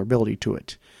any invulnerability to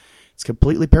it. It's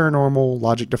completely paranormal,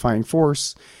 logic-defying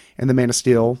force, and the Man of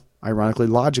Steel, ironically,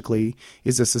 logically,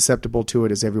 is as susceptible to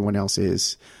it as everyone else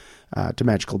is to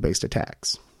magical-based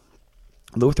attacks.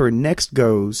 Luthor next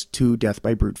goes to death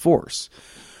by brute force,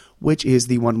 which is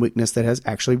the one weakness that has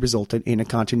actually resulted in a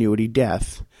continuity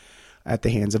death at the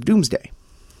hands of Doomsday.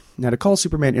 Now, to call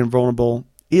Superman invulnerable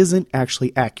isn't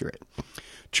actually accurate.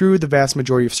 True, the vast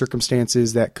majority of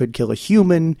circumstances that could kill a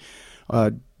human,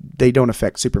 they don't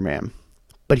affect Superman.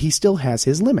 But he still has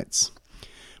his limits.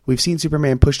 We've seen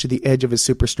Superman push to the edge of his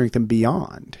super strength and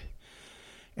beyond.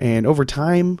 And over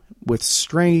time, with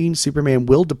strain, Superman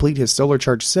will deplete his solar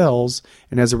charged cells,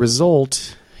 and as a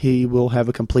result, he will have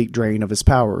a complete drain of his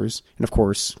powers, and of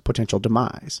course, potential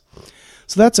demise.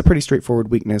 So that's a pretty straightforward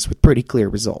weakness with pretty clear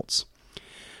results.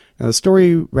 Now, the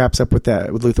story wraps up with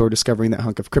Luthor discovering that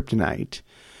hunk of kryptonite,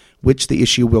 which the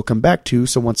issue will come back to,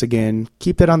 so once again,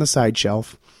 keep that on the side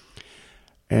shelf,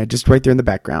 and just right there in the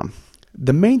background.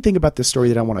 The main thing about this story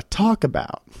that I want to talk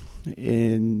about,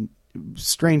 in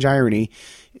strange irony,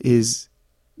 is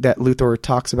that Luthor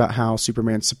talks about how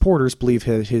Superman's supporters believe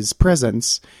his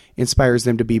presence inspires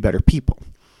them to be better people.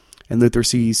 And Luthor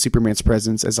sees Superman's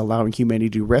presence as allowing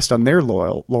humanity to rest on their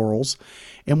laurels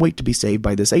and wait to be saved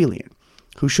by this alien,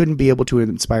 who shouldn't be able to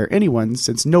inspire anyone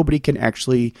since nobody can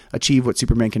actually achieve what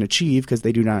Superman can achieve because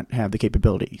they do not have the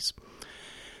capabilities.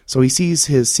 So he sees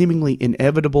his seemingly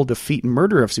inevitable defeat and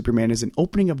murder of Superman as an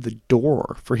opening of the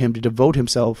door for him to devote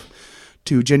himself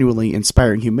to genuinely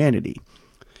inspiring humanity.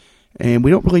 And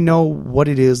we don't really know what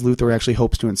it is Luthor actually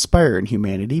hopes to inspire in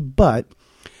humanity, but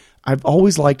I've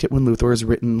always liked it when Luthor is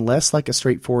written less like a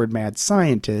straightforward mad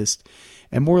scientist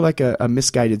and more like a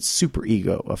misguided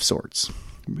superego of sorts.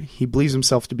 He believes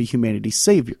himself to be humanity's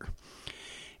savior.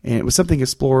 And it was something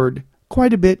explored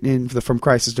quite a bit in the From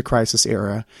Crisis to Crisis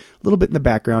era, a little bit in the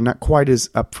background, not quite as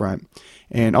upfront,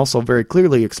 and also very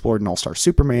clearly explored in All-Star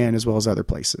Superman as well as other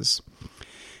places.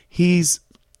 He's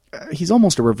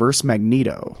almost a reverse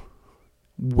Magneto,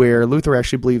 where Luthor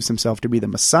actually believes himself to be the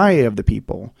messiah of the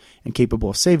people and capable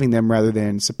of saving them rather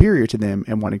than superior to them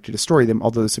and wanting to destroy them,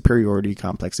 although the superiority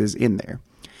complex is in there.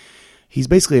 He's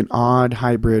basically an odd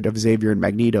hybrid of Xavier and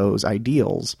Magneto's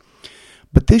ideals,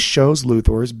 but this shows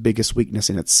Luthor's biggest weakness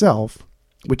in itself,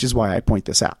 which is why I point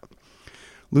this out.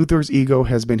 Luthor's ego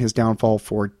has been his downfall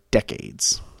for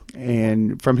decades,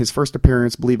 and from his first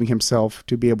appearance believing himself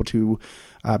to be able to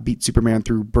beat Superman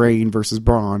through brain versus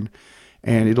brawn,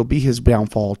 and it'll be his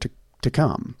downfall to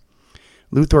come.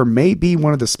 Luthor may be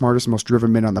one of the smartest, most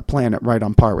driven men on the planet, right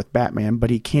on par with Batman, but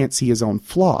he can't see his own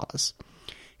flaws.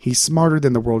 He's smarter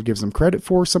than the world gives him credit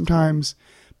for sometimes,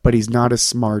 but he's not as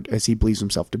smart as he believes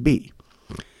himself to be.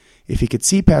 If he could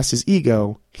see past his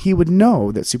ego, he would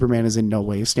know that Superman is in no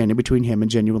way standing between him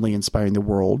and genuinely inspiring the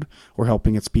world or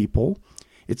helping its people.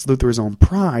 It's Luthor's own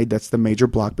pride that's the major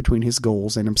block between his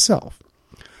goals and himself.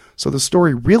 So the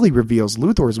story really reveals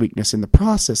Luthor's weakness in the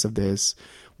process of this,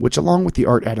 which along with the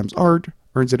Art Adams art,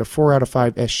 earns it a 4 out of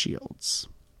 5 S-Shields.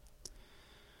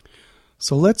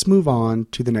 So let's move on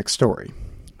to the next story,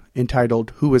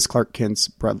 entitled Who is Clark Kent's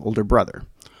Older Brother?,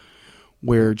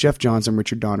 where Jeff Johns and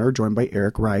Richard Donner are joined by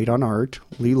Eric Wright on art,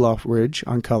 Lee Loughridge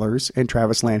on colors, and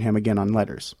Travis Lanham again on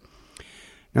letters.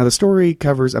 Now, the story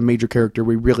covers a major character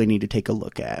we really need to take a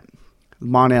look at.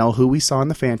 Mon-El, who we saw in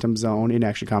the Phantom Zone in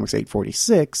Action Comics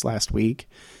 846 last week.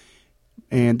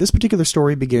 And this particular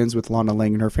story begins with Lana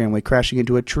Lang and her family crashing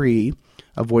into a tree,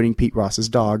 avoiding Pete Ross's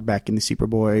dog back in the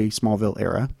Superboy Smallville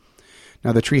era.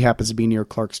 Now, the tree happens to be near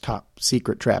Clark's top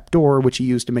secret trap door, which he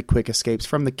used to make quick escapes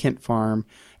from the Kent farm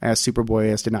as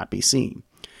Superboy as to not be seen.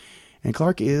 And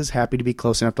Clark is happy to be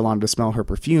close enough to Lana to smell her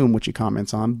perfume, which he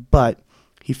comments on, but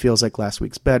he feels like last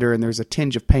week's better, and there's a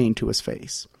tinge of pain to his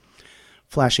face.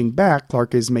 Flashing back,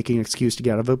 Clark is making an excuse to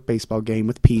get out of a baseball game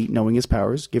with Pete, knowing his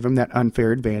powers give him that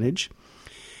unfair advantage.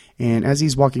 And as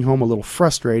he's walking home a little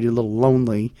frustrated, a little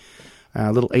lonely,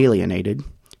 a little alienated,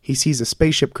 he sees a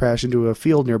spaceship crash into a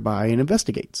field nearby and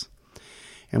investigates.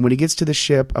 And when he gets to the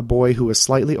ship, a boy who is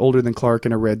slightly older than Clark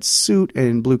in a red suit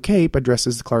and blue cape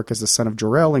addresses Clark as the son of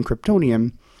Jor-El and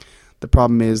Kryptonian. The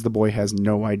problem is the boy has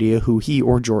no idea who he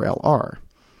or Jor-El are.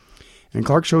 And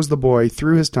Clark shows the boy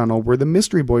through his tunnel where the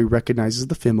mystery boy recognizes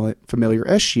the familiar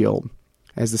S-shield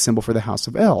as the symbol for the House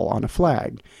of El on a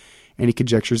flag. And he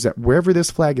conjectures that wherever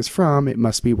this flag is from, it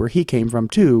must be where he came from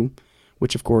too,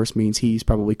 which of course means he's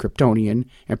probably Kryptonian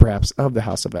and perhaps of the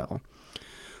House of El.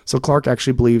 So Clark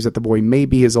actually believes that the boy may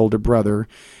be his older brother.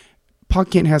 Pa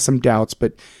Kent has some doubts,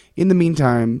 but in the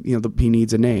meantime, he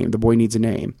needs a name. The boy needs a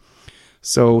name.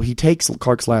 So he takes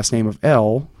Clark's last name of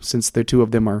El, since the two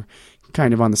of them are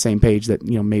kind of on the same page that,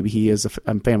 maybe he is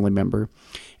a family member.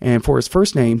 And for his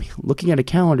first name, looking at a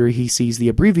calendar, he sees the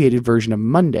abbreviated version of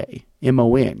Monday,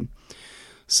 M-O-N.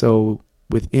 So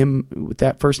with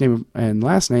that first name and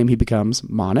last name, he becomes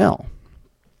Mon-El.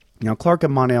 Now, Clark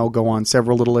and Mon-El go on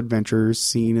several little adventures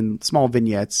seen in small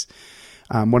vignettes,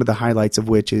 one of the highlights of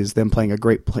which is them playing a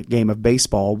great game of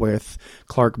baseball with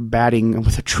Clark batting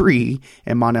with a tree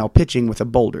and Mon-El pitching with a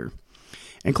boulder.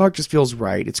 And Clark just feels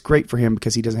right. It's great for him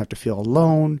because he doesn't have to feel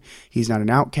alone. He's not an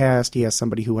outcast. He has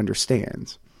somebody who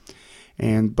understands.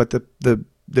 But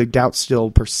the doubts still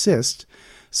persist.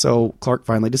 So Clark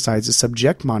finally decides to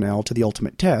subject Mon-El to the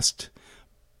ultimate test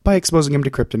by exposing him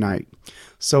to kryptonite.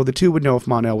 So the two would know if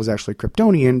Mon-El was actually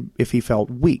Kryptonian if he felt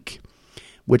weak,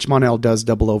 which Mon-El does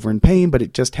double over in pain, but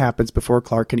it just happens before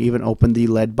Clark can even open the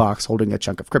lead box holding a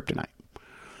chunk of kryptonite.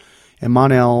 And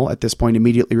Mon-El at this point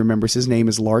immediately remembers his name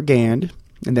is Largand,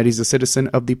 and that he's a citizen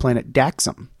of the planet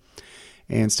Daxam.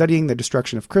 And studying the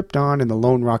destruction of Krypton and the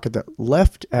lone rocket that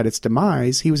left at its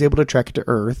demise, he was able to track it to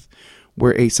Earth,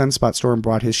 where a sunspot storm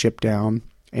brought his ship down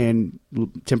and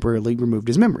temporarily removed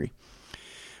his memory.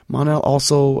 Mon-El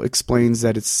also explains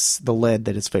that it's the lead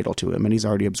that is fatal to him, and he's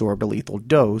already absorbed a lethal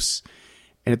dose.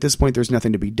 And at this point, there's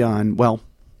nothing to be done. Well,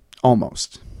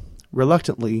 almost.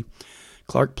 Reluctantly,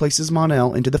 Clark places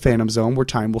Mon-El into the Phantom Zone where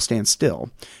time will stand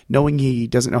still, knowing he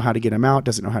doesn't know how to get him out,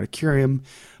 doesn't know how to cure him,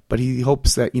 but he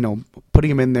hopes that,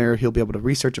 putting him in there, he'll be able to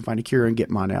research and find a cure and get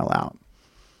Mon-El out.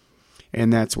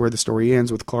 And that's where the story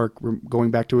ends, with Clark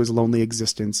going back to his lonely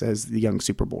existence as the young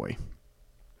Superboy.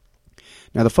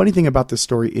 Now, the funny thing about this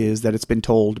story is that it's been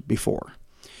told before.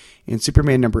 In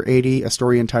Superman number 80, a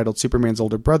story entitled Superman's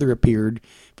Older Brother appeared,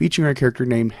 featuring a character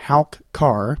named Halk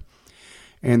Carr,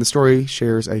 and the story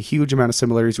shares a huge amount of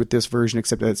similarities with this version,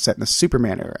 except that it's set in the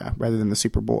Superman era rather than the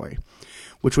Superboy,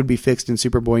 which would be fixed in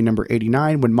Superboy number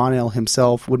 89 when Mon-El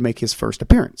himself would make his first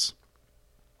appearance.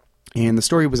 And the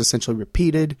story was essentially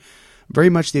repeated, very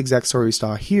much the exact story we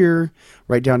saw here,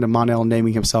 right down to Mon-El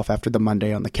naming himself after the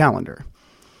Monday on the calendar.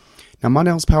 Now,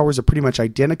 Mon-El's powers are pretty much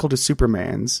identical to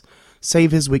Superman's,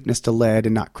 save his weakness to lead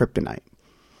and not kryptonite.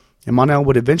 And Mon-El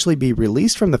would eventually be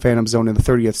released from the Phantom Zone in the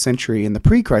 30th century in the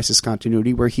pre-Crisis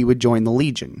continuity, where he would join the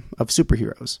Legion of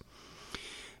Superheroes.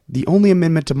 The only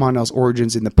amendment to Mon-El's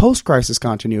origins in the post-Crisis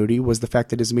continuity was the fact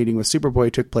that his meeting with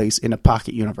Superboy took place in a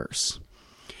pocket universe.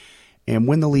 And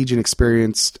when the Legion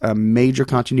experienced a major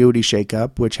continuity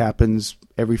shakeup, which happens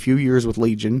every few years with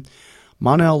Legion,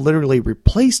 Mon-El literally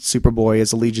replaced Superboy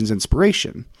as the Legion's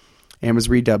inspiration and was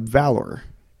redubbed Valor,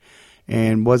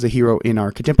 and was a hero in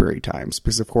our contemporary times,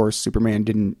 because of course Superman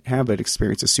didn't have that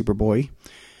experience as Superboy.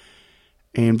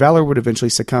 And Valor would eventually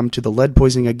succumb to the lead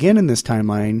poisoning again in this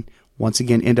timeline, once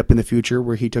again end up in the future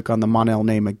where he took on the Mon-El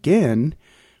name again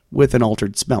with an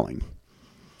altered spelling.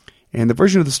 And the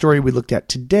version of the story we looked at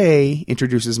today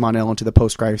introduces Mon-El into the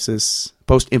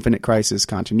post-Infinite Crisis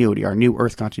continuity, our new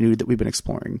Earth continuity that we've been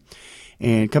exploring.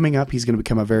 And coming up, he's going to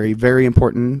become a very, very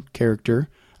important character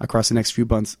across the next few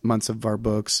months of our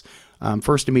books.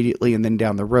 First immediately, and then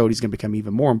down the road, he's going to become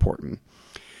even more important.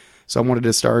 So I wanted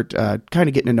to start kind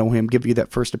of getting to know him, give you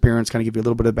that first appearance, kind of give you a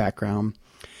little bit of background.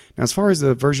 Now, as far as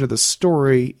the version of the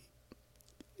story,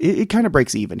 it kind of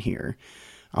breaks even here.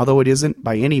 Although it isn't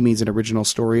by any means an original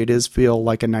story, it does feel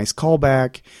like a nice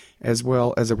callback as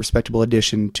well as a respectable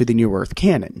addition to the New Earth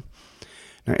canon.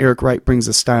 Now, Eric Wright brings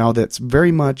a style that's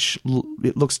very much,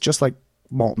 it looks just like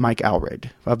Mike Allred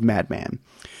of Madman,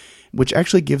 which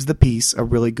actually gives the piece a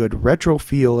really good retro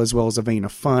feel as well as a vein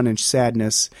of fun and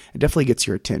sadness. It definitely gets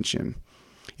your attention.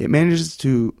 It manages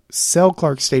to sell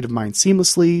Clark's state of mind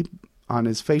seamlessly on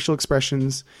his facial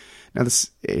expressions. Now,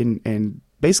 and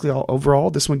basically overall,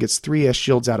 this one gets 3 S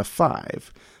shields out of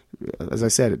 5. As I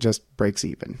said, it just breaks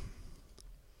even.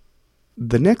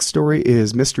 The next story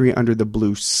is Mystery Under the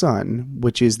Blue Sun,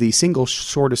 which is the single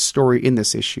shortest story in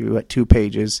this issue at 2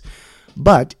 pages,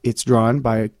 but it's drawn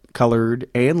by, colored,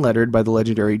 and lettered by the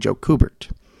legendary Joe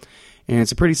Kubert. And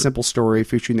it's a pretty simple story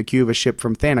featuring the crew of a ship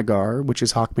from Thanagar, which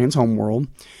is Hawkman's homeworld,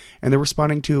 and they're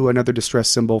responding to another distress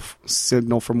signal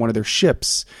from one of their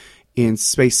ships in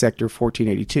Space Sector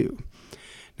 1482.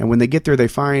 Now, when they get there, they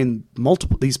find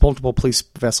these multiple police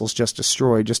vessels just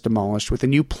destroyed, just demolished, with a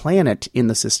new planet in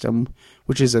the system,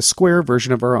 which is a square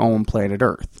version of our own planet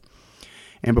Earth.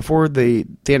 And before the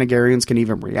Thanagarians can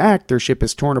even react, their ship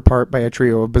is torn apart by a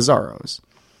trio of Bizarros.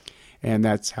 And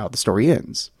that's how the story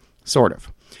ends, sort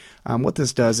of. What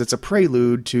this does, it's a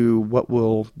prelude to what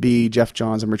will be Jeff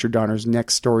Johns and Richard Donner's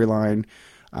next storyline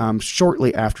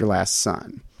shortly after Last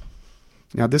Sun.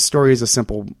 Now, this story is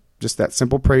just that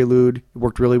simple prelude. It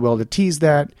worked really well to tease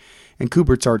that, and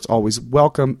Kubert's art's always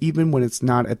welcome, even when it's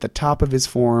not at the top of his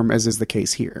form, as is the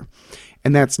case here.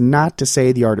 And that's not to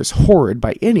say the art is horrid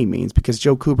by any means, because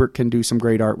Joe Kubert can do some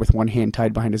great art with one hand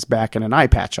tied behind his back and an eye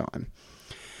patch on.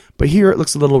 But here it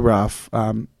looks a little rough,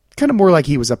 kind of more like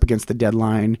he was up against the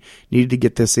deadline, needed to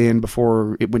get this in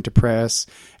before it went to press,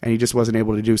 and he just wasn't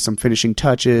able to do some finishing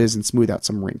touches and smooth out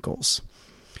some wrinkles.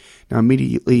 Now,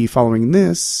 immediately following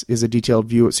this is a detailed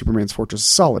view at Superman's Fortress of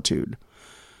Solitude.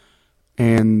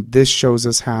 And this shows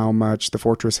us how much the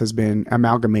fortress has been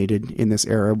amalgamated in this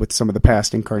era with some of the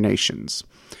past incarnations.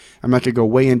 I'm not going to go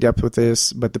way in depth with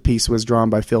this, but the piece was drawn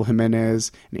by Phil Jimenez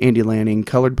and Andy Lanning,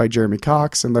 colored by Jeremy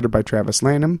Cox, and lettered by Travis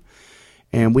Lanham.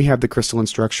 And we have the crystalline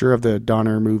structure of the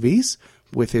Donner movies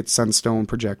with its sunstone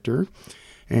projector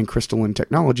and crystalline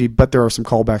technology, but there are some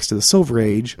callbacks to the Silver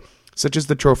Age, such as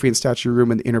the trophy and statue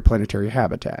room in the interplanetary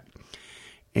habitat.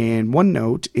 And one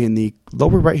note, in the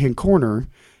lower right-hand corner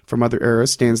from other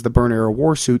eras stands the Byrne-era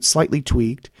warsuit, slightly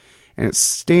tweaked, and it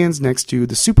stands next to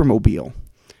the Supermobile.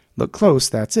 Look close,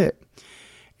 that's it.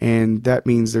 And that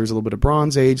means there's a little bit of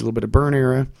Bronze Age, a little bit of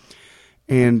Byrne-era.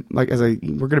 And we're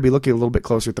going to be looking a little bit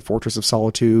closer at the Fortress of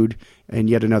Solitude and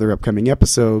yet another upcoming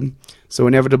episode. So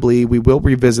inevitably, we will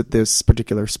revisit this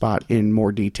particular spot in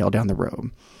more detail down the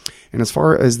road. And as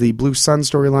far as the Blue Sun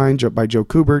storyline by Joe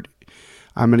Kubert,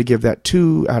 I'm going to give that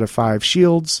 2 out of 5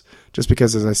 shields, just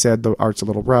because, as I said, the art's a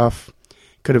little rough.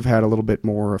 Could have had a little bit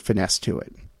more finesse to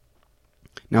it.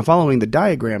 Now, following the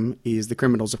diagram is the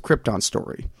Criminals of Krypton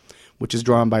story, which is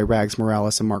drawn by Rags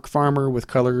Morales and Mark Farmer, with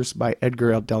colors by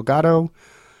Edgar Delgado,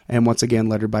 and once again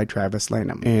lettered by Travis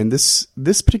Lanham. And this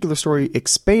particular story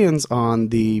expands on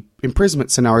the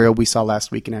imprisonment scenario we saw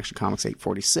last week in Action Comics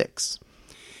 846.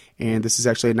 And this is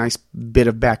actually a nice bit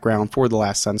of background for the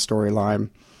Last Sun storyline.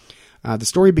 The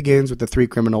story begins with the 3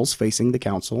 criminals facing the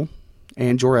council,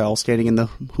 and Jor-El standing in the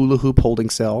hula hoop holding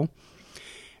cell.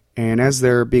 And as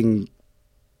they're being,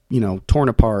 torn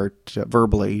apart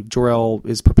verbally, Jor-El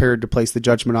is prepared to place the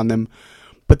judgment on them,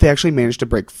 but they actually manage to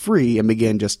break free and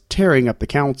begin just tearing up the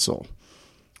council,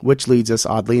 which leads us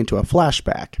oddly into a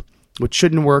flashback, which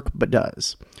shouldn't work, but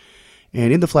does.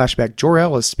 And in the flashback,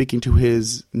 Jor-El is speaking to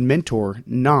his mentor,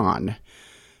 Non.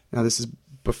 Now, this is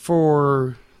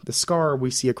before the scar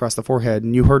we see across the forehead,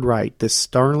 and you heard right, this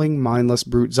startling, mindless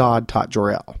brute Zod taught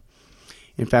Jor-El.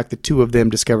 In fact, the two of them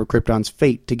discover Krypton's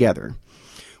fate together,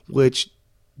 which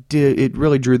it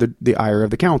really drew the ire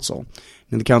of the Council.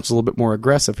 And the Council is a little bit more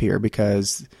aggressive here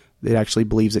because it actually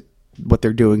believes what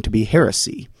they're doing to be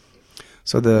heresy.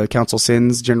 So the Council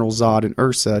sends General Zod and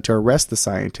Ursa to arrest the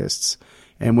scientists.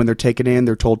 And when they're taken in,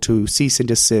 they're told to cease and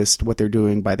desist what they're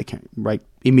doing right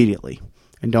immediately,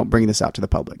 and don't bring this out to the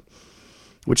public.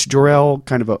 Which Jor-El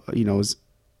kind of is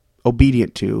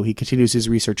obedient to. He continues his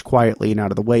research quietly and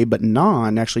out of the way, but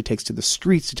Non actually takes to the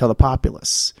streets to tell the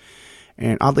populace.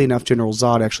 And oddly enough, General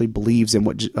Zod actually believes in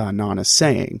what Non is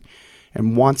saying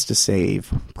and wants to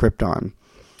save Krypton.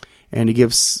 And he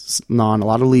gives Non a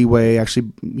lot of leeway,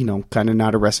 actually, kind of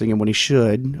not arresting him when he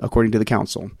should, according to the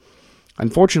Council.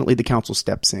 Unfortunately, the Council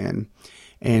steps in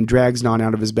and drags Non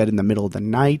out of his bed in the middle of the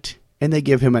night, and they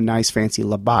give him a nice fancy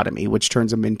lobotomy, which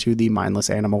turns him into the mindless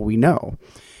animal we know.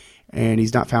 And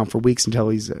he's not found for weeks until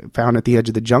he's found at the edge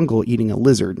of the jungle eating a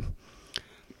lizard.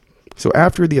 So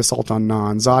after the assault on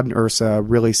Non, Zod and Ursa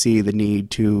really see the need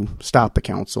to stop the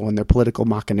council and their political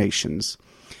machinations.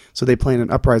 So they plan an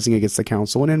uprising against the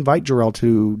council and invite Jor-El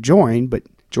to join, but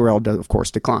Jor-El, of course,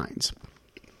 declines.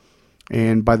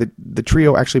 And by the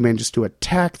trio actually manages to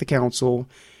attack the council,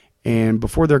 and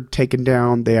before they're taken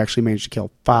down, they actually manage to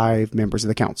kill 5 members of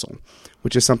the council,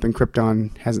 which is something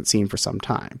Krypton hasn't seen for some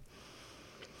time.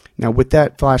 Now, with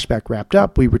that flashback wrapped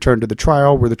up, we return to the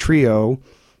trial where the trio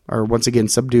are once again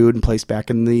subdued and placed back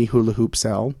in the hula hoop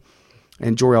cell,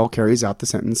 and Jor-El carries out the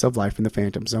sentence of life in the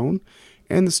Phantom Zone,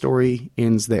 and the story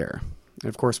ends there. And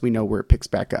of course, we know where it picks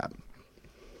back up.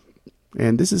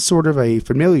 And this is sort of a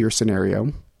familiar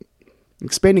scenario,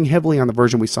 expanding heavily on the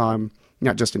version we saw him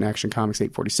not just in Action Comics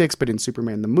 846, but in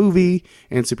Superman the movie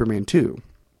and Superman 2.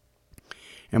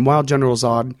 And while General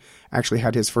Zod actually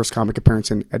had his first comic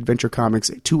appearance in Adventure Comics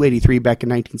 283 back in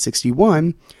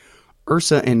 1961,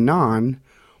 Ursa and Non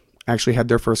actually had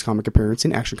their first comic appearance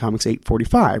in Action Comics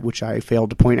 845, which I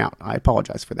failed to point out. I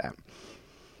apologize for that.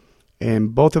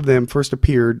 And both of them first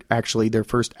appeared, actually, their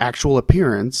first actual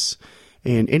appearance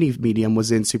in any medium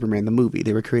was in Superman the movie.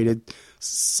 They were created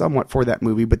somewhat for that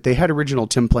movie, but they had original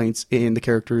templates in the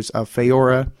characters of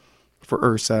Faora for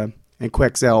Ursa and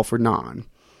Quetzal for Non.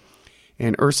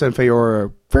 And Ursa and Faora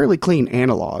are fairly clean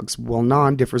analogs, while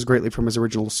Non differs greatly from his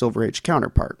original Silver Age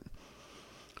counterpart.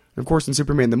 Of course, in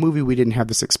Superman the movie, we didn't have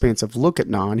this expansive look at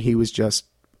Non. He was just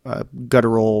a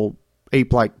guttural,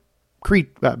 ape-like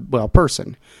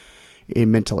person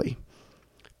mentally.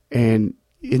 And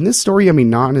in this story,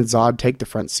 Non and Zod take the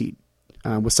front seat,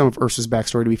 with some of Ursa's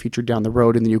backstory to be featured down the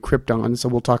road in the new Krypton, so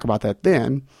we'll talk about that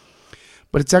then.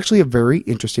 But it's actually a very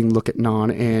interesting look at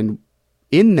Non, and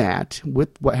in that, with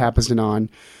what happens to Non,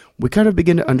 we kind of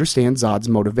begin to understand Zod's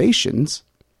motivations.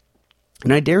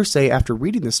 And I dare say, after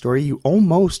reading this story, you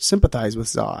almost sympathize with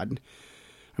Zod.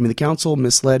 The council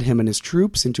misled him and his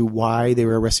troops into why they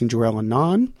were arresting Jor-El and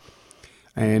Non,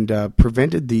 and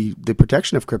prevented the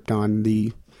protection of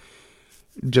Krypton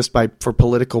for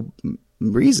political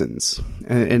reasons.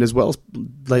 And as well as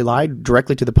they lied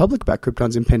directly to the public about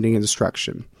Krypton's impending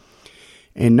destruction.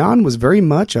 And Non was very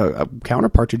much a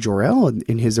counterpart to Jor-El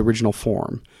in his original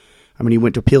form. He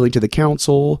went appealing to the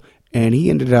council, and he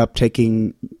ended up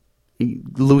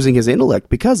losing his intellect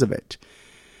because of it.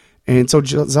 And so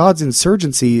Zod's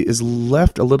insurgency is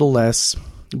left a little less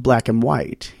black and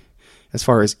white. As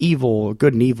far as evil,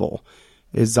 good and evil,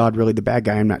 is Zod really the bad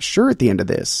guy? I'm not sure at the end of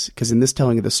this, because in this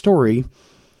telling of the story,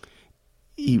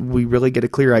 we really get a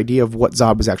clear idea of what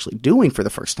Zod was actually doing for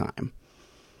the first time.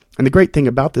 And the great thing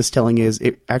about this telling is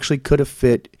it actually could have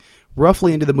fit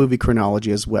roughly into the movie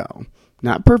chronology as well.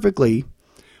 Not perfectly,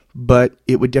 but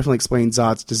it would definitely explain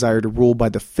Zod's desire to rule by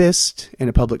the fist in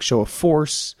a public show of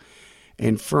force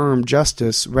and firm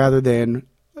justice rather than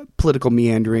political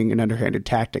meandering and underhanded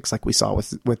tactics like we saw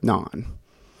with Non.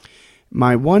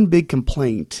 My one big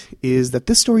complaint is that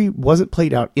this story wasn't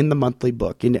played out in the monthly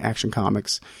book, into Action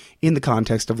Comics, in the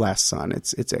context of Last Son.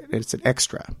 It's an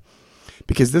extra.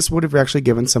 Because this would have actually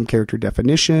given some character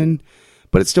definition,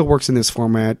 but it still works in this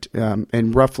format,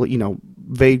 and roughly,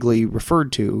 vaguely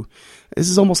referred to. This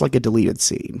is almost like a deleted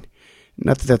scene.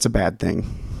 Not that that's a bad thing,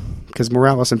 because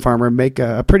Morales and Farmer make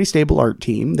a pretty stable art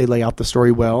team. They lay out the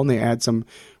story well, and they add some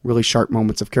really sharp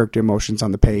moments of character emotions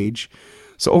on the page.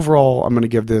 So overall, I'm going to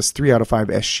give this 3 out of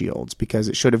 5 S shields, because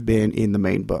it should have been in the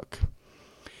main book.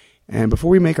 And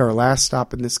before we make our last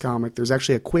stop in this comic, there's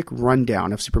actually a quick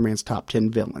rundown of Superman's top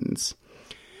 10 villains.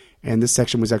 And this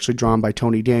section was actually drawn by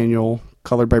Tony Daniel,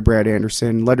 colored by Brad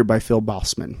Anderson, lettered by Phil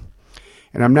Bossman.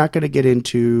 And I'm not going to get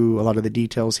into a lot of the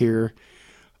details here,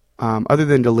 other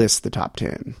than to list the top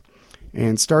 10.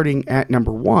 And starting at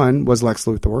number 1 was Lex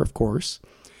Luthor, of course.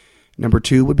 Number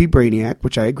 2 would be Brainiac,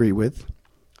 which I agree with.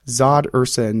 Zod,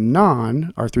 Ursa, and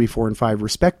Non are 3, 4, and 5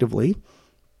 respectively.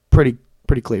 Pretty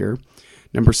clear.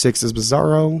 Number 6 is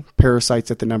Bizarro.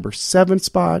 Parasite's at the number 7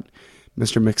 spot.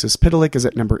 Mr. Mxyzptlk is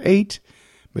at number 8.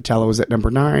 Metallo is at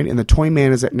number 9, and the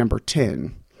Toyman is at number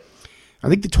 10. I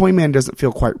think the Toyman doesn't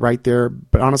feel quite right there,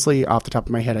 but honestly, off the top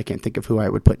of my head, I can't think of who I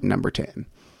would put in number 10.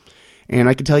 And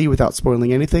I can tell you without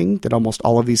spoiling anything that almost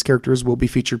all of these characters will be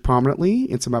featured prominently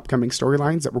in some upcoming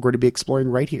storylines that we're going to be exploring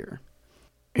right here.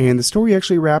 And the story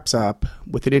actually wraps up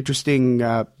with an interesting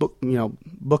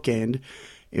bookend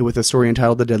with a story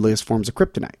entitled The Deadliest Forms of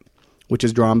Kryptonite, which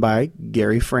is drawn by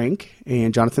Gary Frank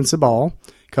and Jonathan Sabal,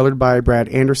 colored by Brad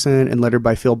Anderson, and lettered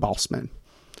by Phil Bossman.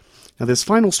 Now, this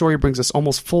final story brings us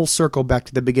almost full circle back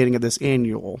to the beginning of this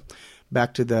annual,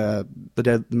 back to the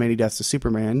many deaths of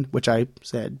Superman, which I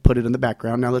said put it in the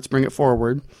background. Now let's bring it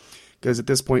forward, because at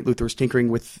this point Luthor's tinkering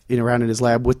around in his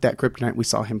lab with that kryptonite we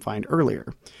saw him find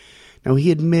earlier. Now,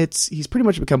 he admits he's pretty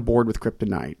much become bored with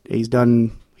kryptonite.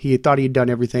 He thought he had done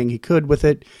everything he could with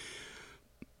it,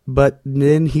 but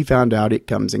then he found out it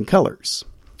comes in colors.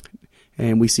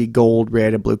 And we see gold,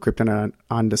 red, and blue kryptonite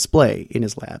on display in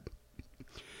his lab.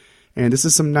 And this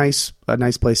is a nice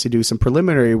place to do some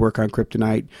preliminary work on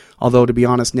kryptonite. Although, to be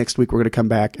honest, next week we're going to come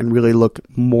back and really look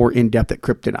more in depth at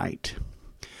kryptonite.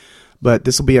 But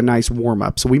this will be a nice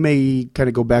warm-up. So we may kind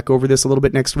of go back over this a little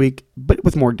bit next week, but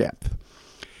with more depth.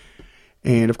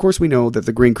 And, of course, we know that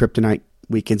the green kryptonite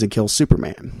weakens and kills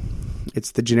Superman.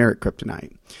 It's the generic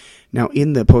kryptonite. Now,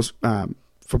 in the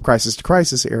from Crisis to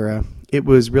Crisis era, it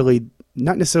was really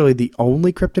not necessarily the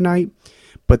only kryptonite,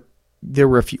 but there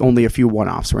were only a few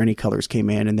one-offs where any colors came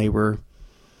in, and they were,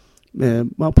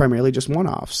 primarily just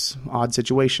one-offs, odd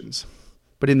situations.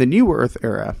 But in the New Earth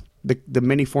era, the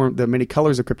many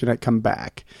colors of kryptonite come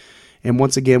back. And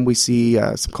once again, we see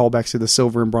some callbacks to the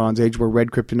Silver and Bronze Age, where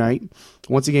red kryptonite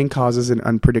once again causes an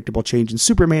unpredictable change in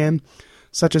Superman,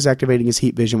 such as activating his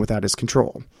heat vision without his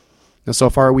control. Now,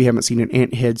 so far, we haven't seen an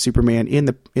ant-head Superman in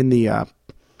the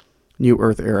New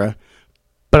Earth era,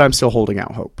 but I'm still holding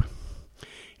out hope.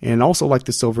 And also, like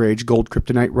the Silver Age, gold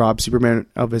kryptonite robs Superman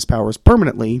of his powers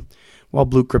permanently, while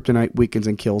blue kryptonite weakens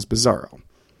and kills Bizarro.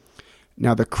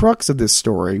 Now, the crux of this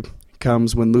story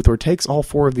comes when Luthor takes all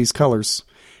four of these colors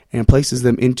and places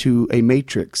them into a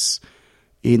matrix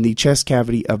in the chest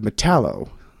cavity of Metallo,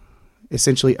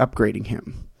 essentially upgrading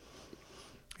him.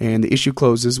 And the issue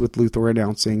closes with Luthor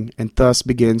announcing, "And thus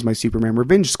begins my Superman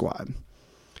Revenge Squad."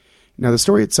 Now, the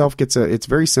story itself it's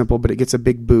very simple, but it gets a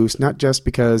big boost, not just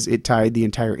because it tied the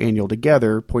entire annual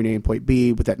together, point A and point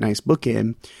B, with that nice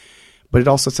bookend, but it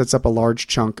also sets up a large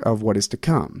chunk of what is to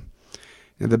come.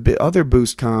 Now, the other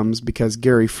boost comes because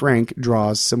Gary Frank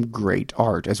draws some great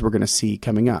art, as we're going to see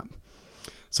coming up.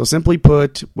 So simply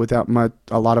put, without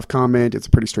a lot of comment, it's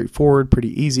pretty straightforward,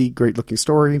 pretty easy, great-looking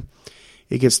story.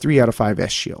 It gets 3 out of 5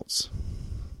 S-Shields.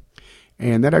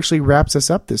 And that actually wraps us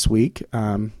up this week.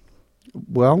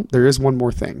 Well, there is one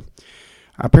more thing.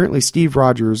 Apparently, Steve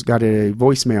Rogers got a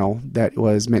voicemail that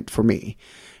was meant for me.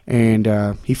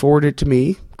 And he forwarded it to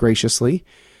me graciously.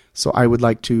 So I would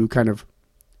like to kind of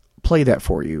play that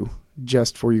for you,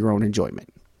 just for your own enjoyment.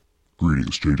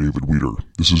 Greetings, J. David Weeder.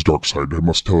 This is Darkseid. I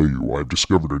must tell you, I've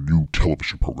discovered a new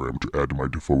television program to add to my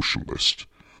devotion list.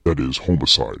 That is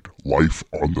Homicide, Life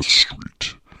on the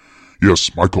Street.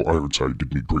 Yes, Michael Ironside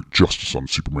did me great justice on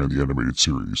Superman the Animated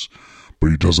Series,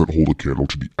 but he doesn't hold a candle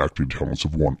to the acting talents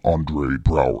of one Andre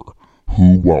Braugher,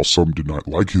 who, while some did not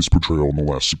like his portrayal in the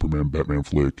last Superman Batman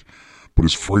flick, but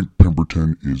as Frank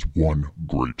Pemberton is one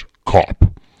great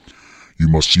cop. You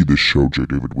must see this show, J.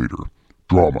 David Weeder.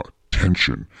 Drama,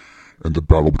 tension, and the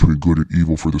battle between good and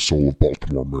evil for the soul of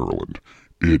Baltimore, Maryland.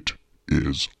 It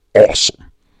is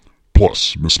awesome.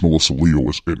 Plus, Miss Melissa Leo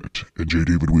is in it, and J.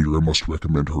 David Weeder, I must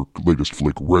recommend her latest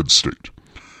flick, Red State.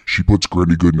 She puts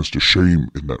Granny Goodness to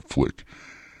shame in that flick,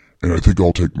 and I think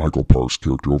I'll take Michael Park's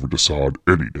character over Desaad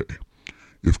any day.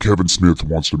 If Kevin Smith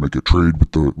wants to make a trade with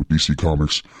DC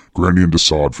Comics, Granny and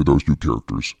Desaad for those new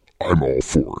characters, I'm all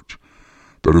for it.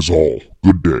 That is all.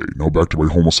 Good day. Now back to my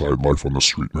Homicide Life on the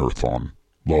Street marathon.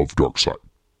 Love, Darkseid.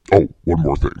 Oh, one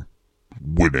more thing.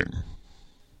 Winning.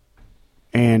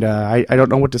 And I don't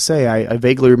know what to say. I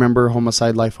vaguely remember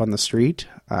Homicide Life on the Street.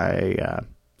 I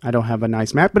don't have a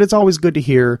nice map, but it's always good to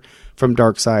hear from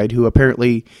Darkseid, who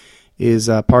apparently is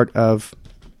part of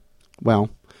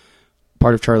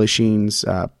Charlie Sheen's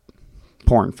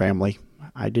porn family.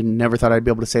 I never thought I'd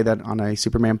be able to say that on a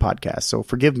Superman podcast, so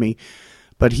forgive me.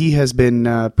 But he has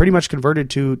been pretty much converted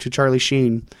to Charlie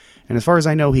Sheen. And as far as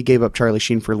I know, he gave up Charlie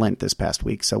Sheen for Lent this past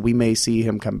week. So we may see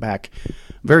him come back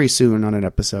very soon on an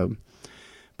episode.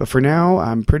 But for now,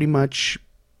 I'm pretty much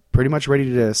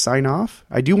ready to sign off.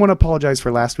 I do want to apologize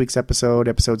for last week's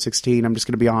episode 16. I'm just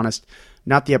going to be honest.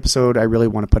 Not the episode I really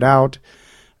want to put out.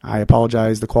 I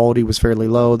apologize. The quality was fairly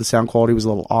low. The sound quality was a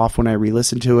little off when I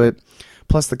re-listened to it.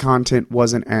 Plus, the content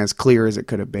wasn't as clear as it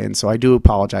could have been. So I do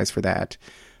apologize for that.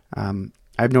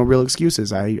 I have no real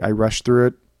excuses. I rushed through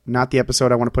it. Not the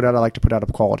episode I want to put out. I like to put out a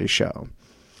quality show.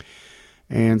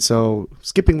 And so,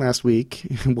 skipping last week,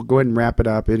 we'll go ahead and wrap it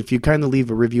up. And if you kindly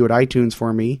leave a review at iTunes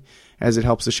for me, as it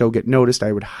helps the show get noticed,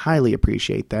 I would highly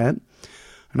appreciate that.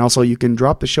 And also, you can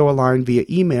drop the show a line via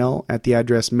email at the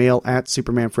address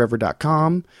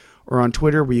mail@supermanforever.com, or on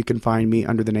Twitter, where you can find me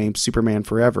under the name Superman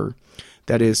Forever.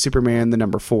 That is Superman, the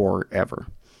number 4, ever.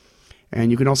 And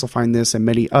you can also find this and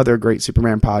many other great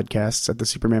Superman podcasts at the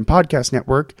Superman Podcast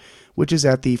Network, which is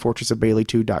at the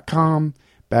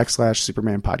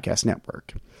fortressofbailey2.com/Superman Podcast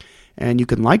Network. And you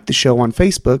can like the show on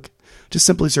Facebook. Just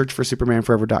simply search for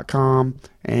supermanforever.com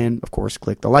and, of course,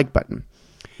 click the like button.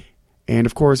 And,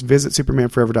 of course, visit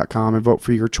SupermanForever.com and vote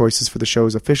for your choices for the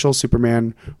show's official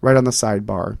Superman right on the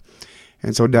sidebar.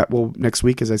 And so that will, next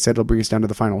week, as I said, it'll bring us down to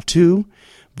the final 2.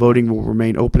 Voting will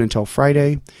remain open until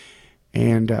Friday.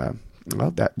 And,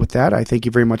 with that, I thank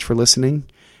you very much for listening.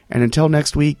 And until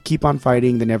next week, keep on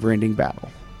fighting the never-ending battle.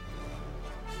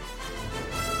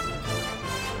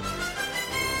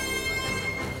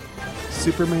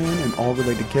 Superman and all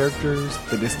related characters,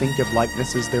 the distinctive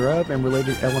likenesses thereof, and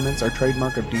related elements are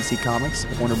trademark of DC Comics,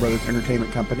 Warner Brothers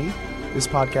Entertainment Company. This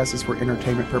podcast is for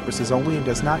entertainment purposes only and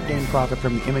does not gain profit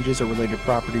from the images or related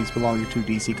properties belonging to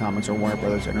DC Comics or Warner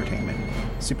Brothers Entertainment.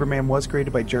 Superman was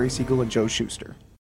created by Jerry Siegel and Joe Shuster.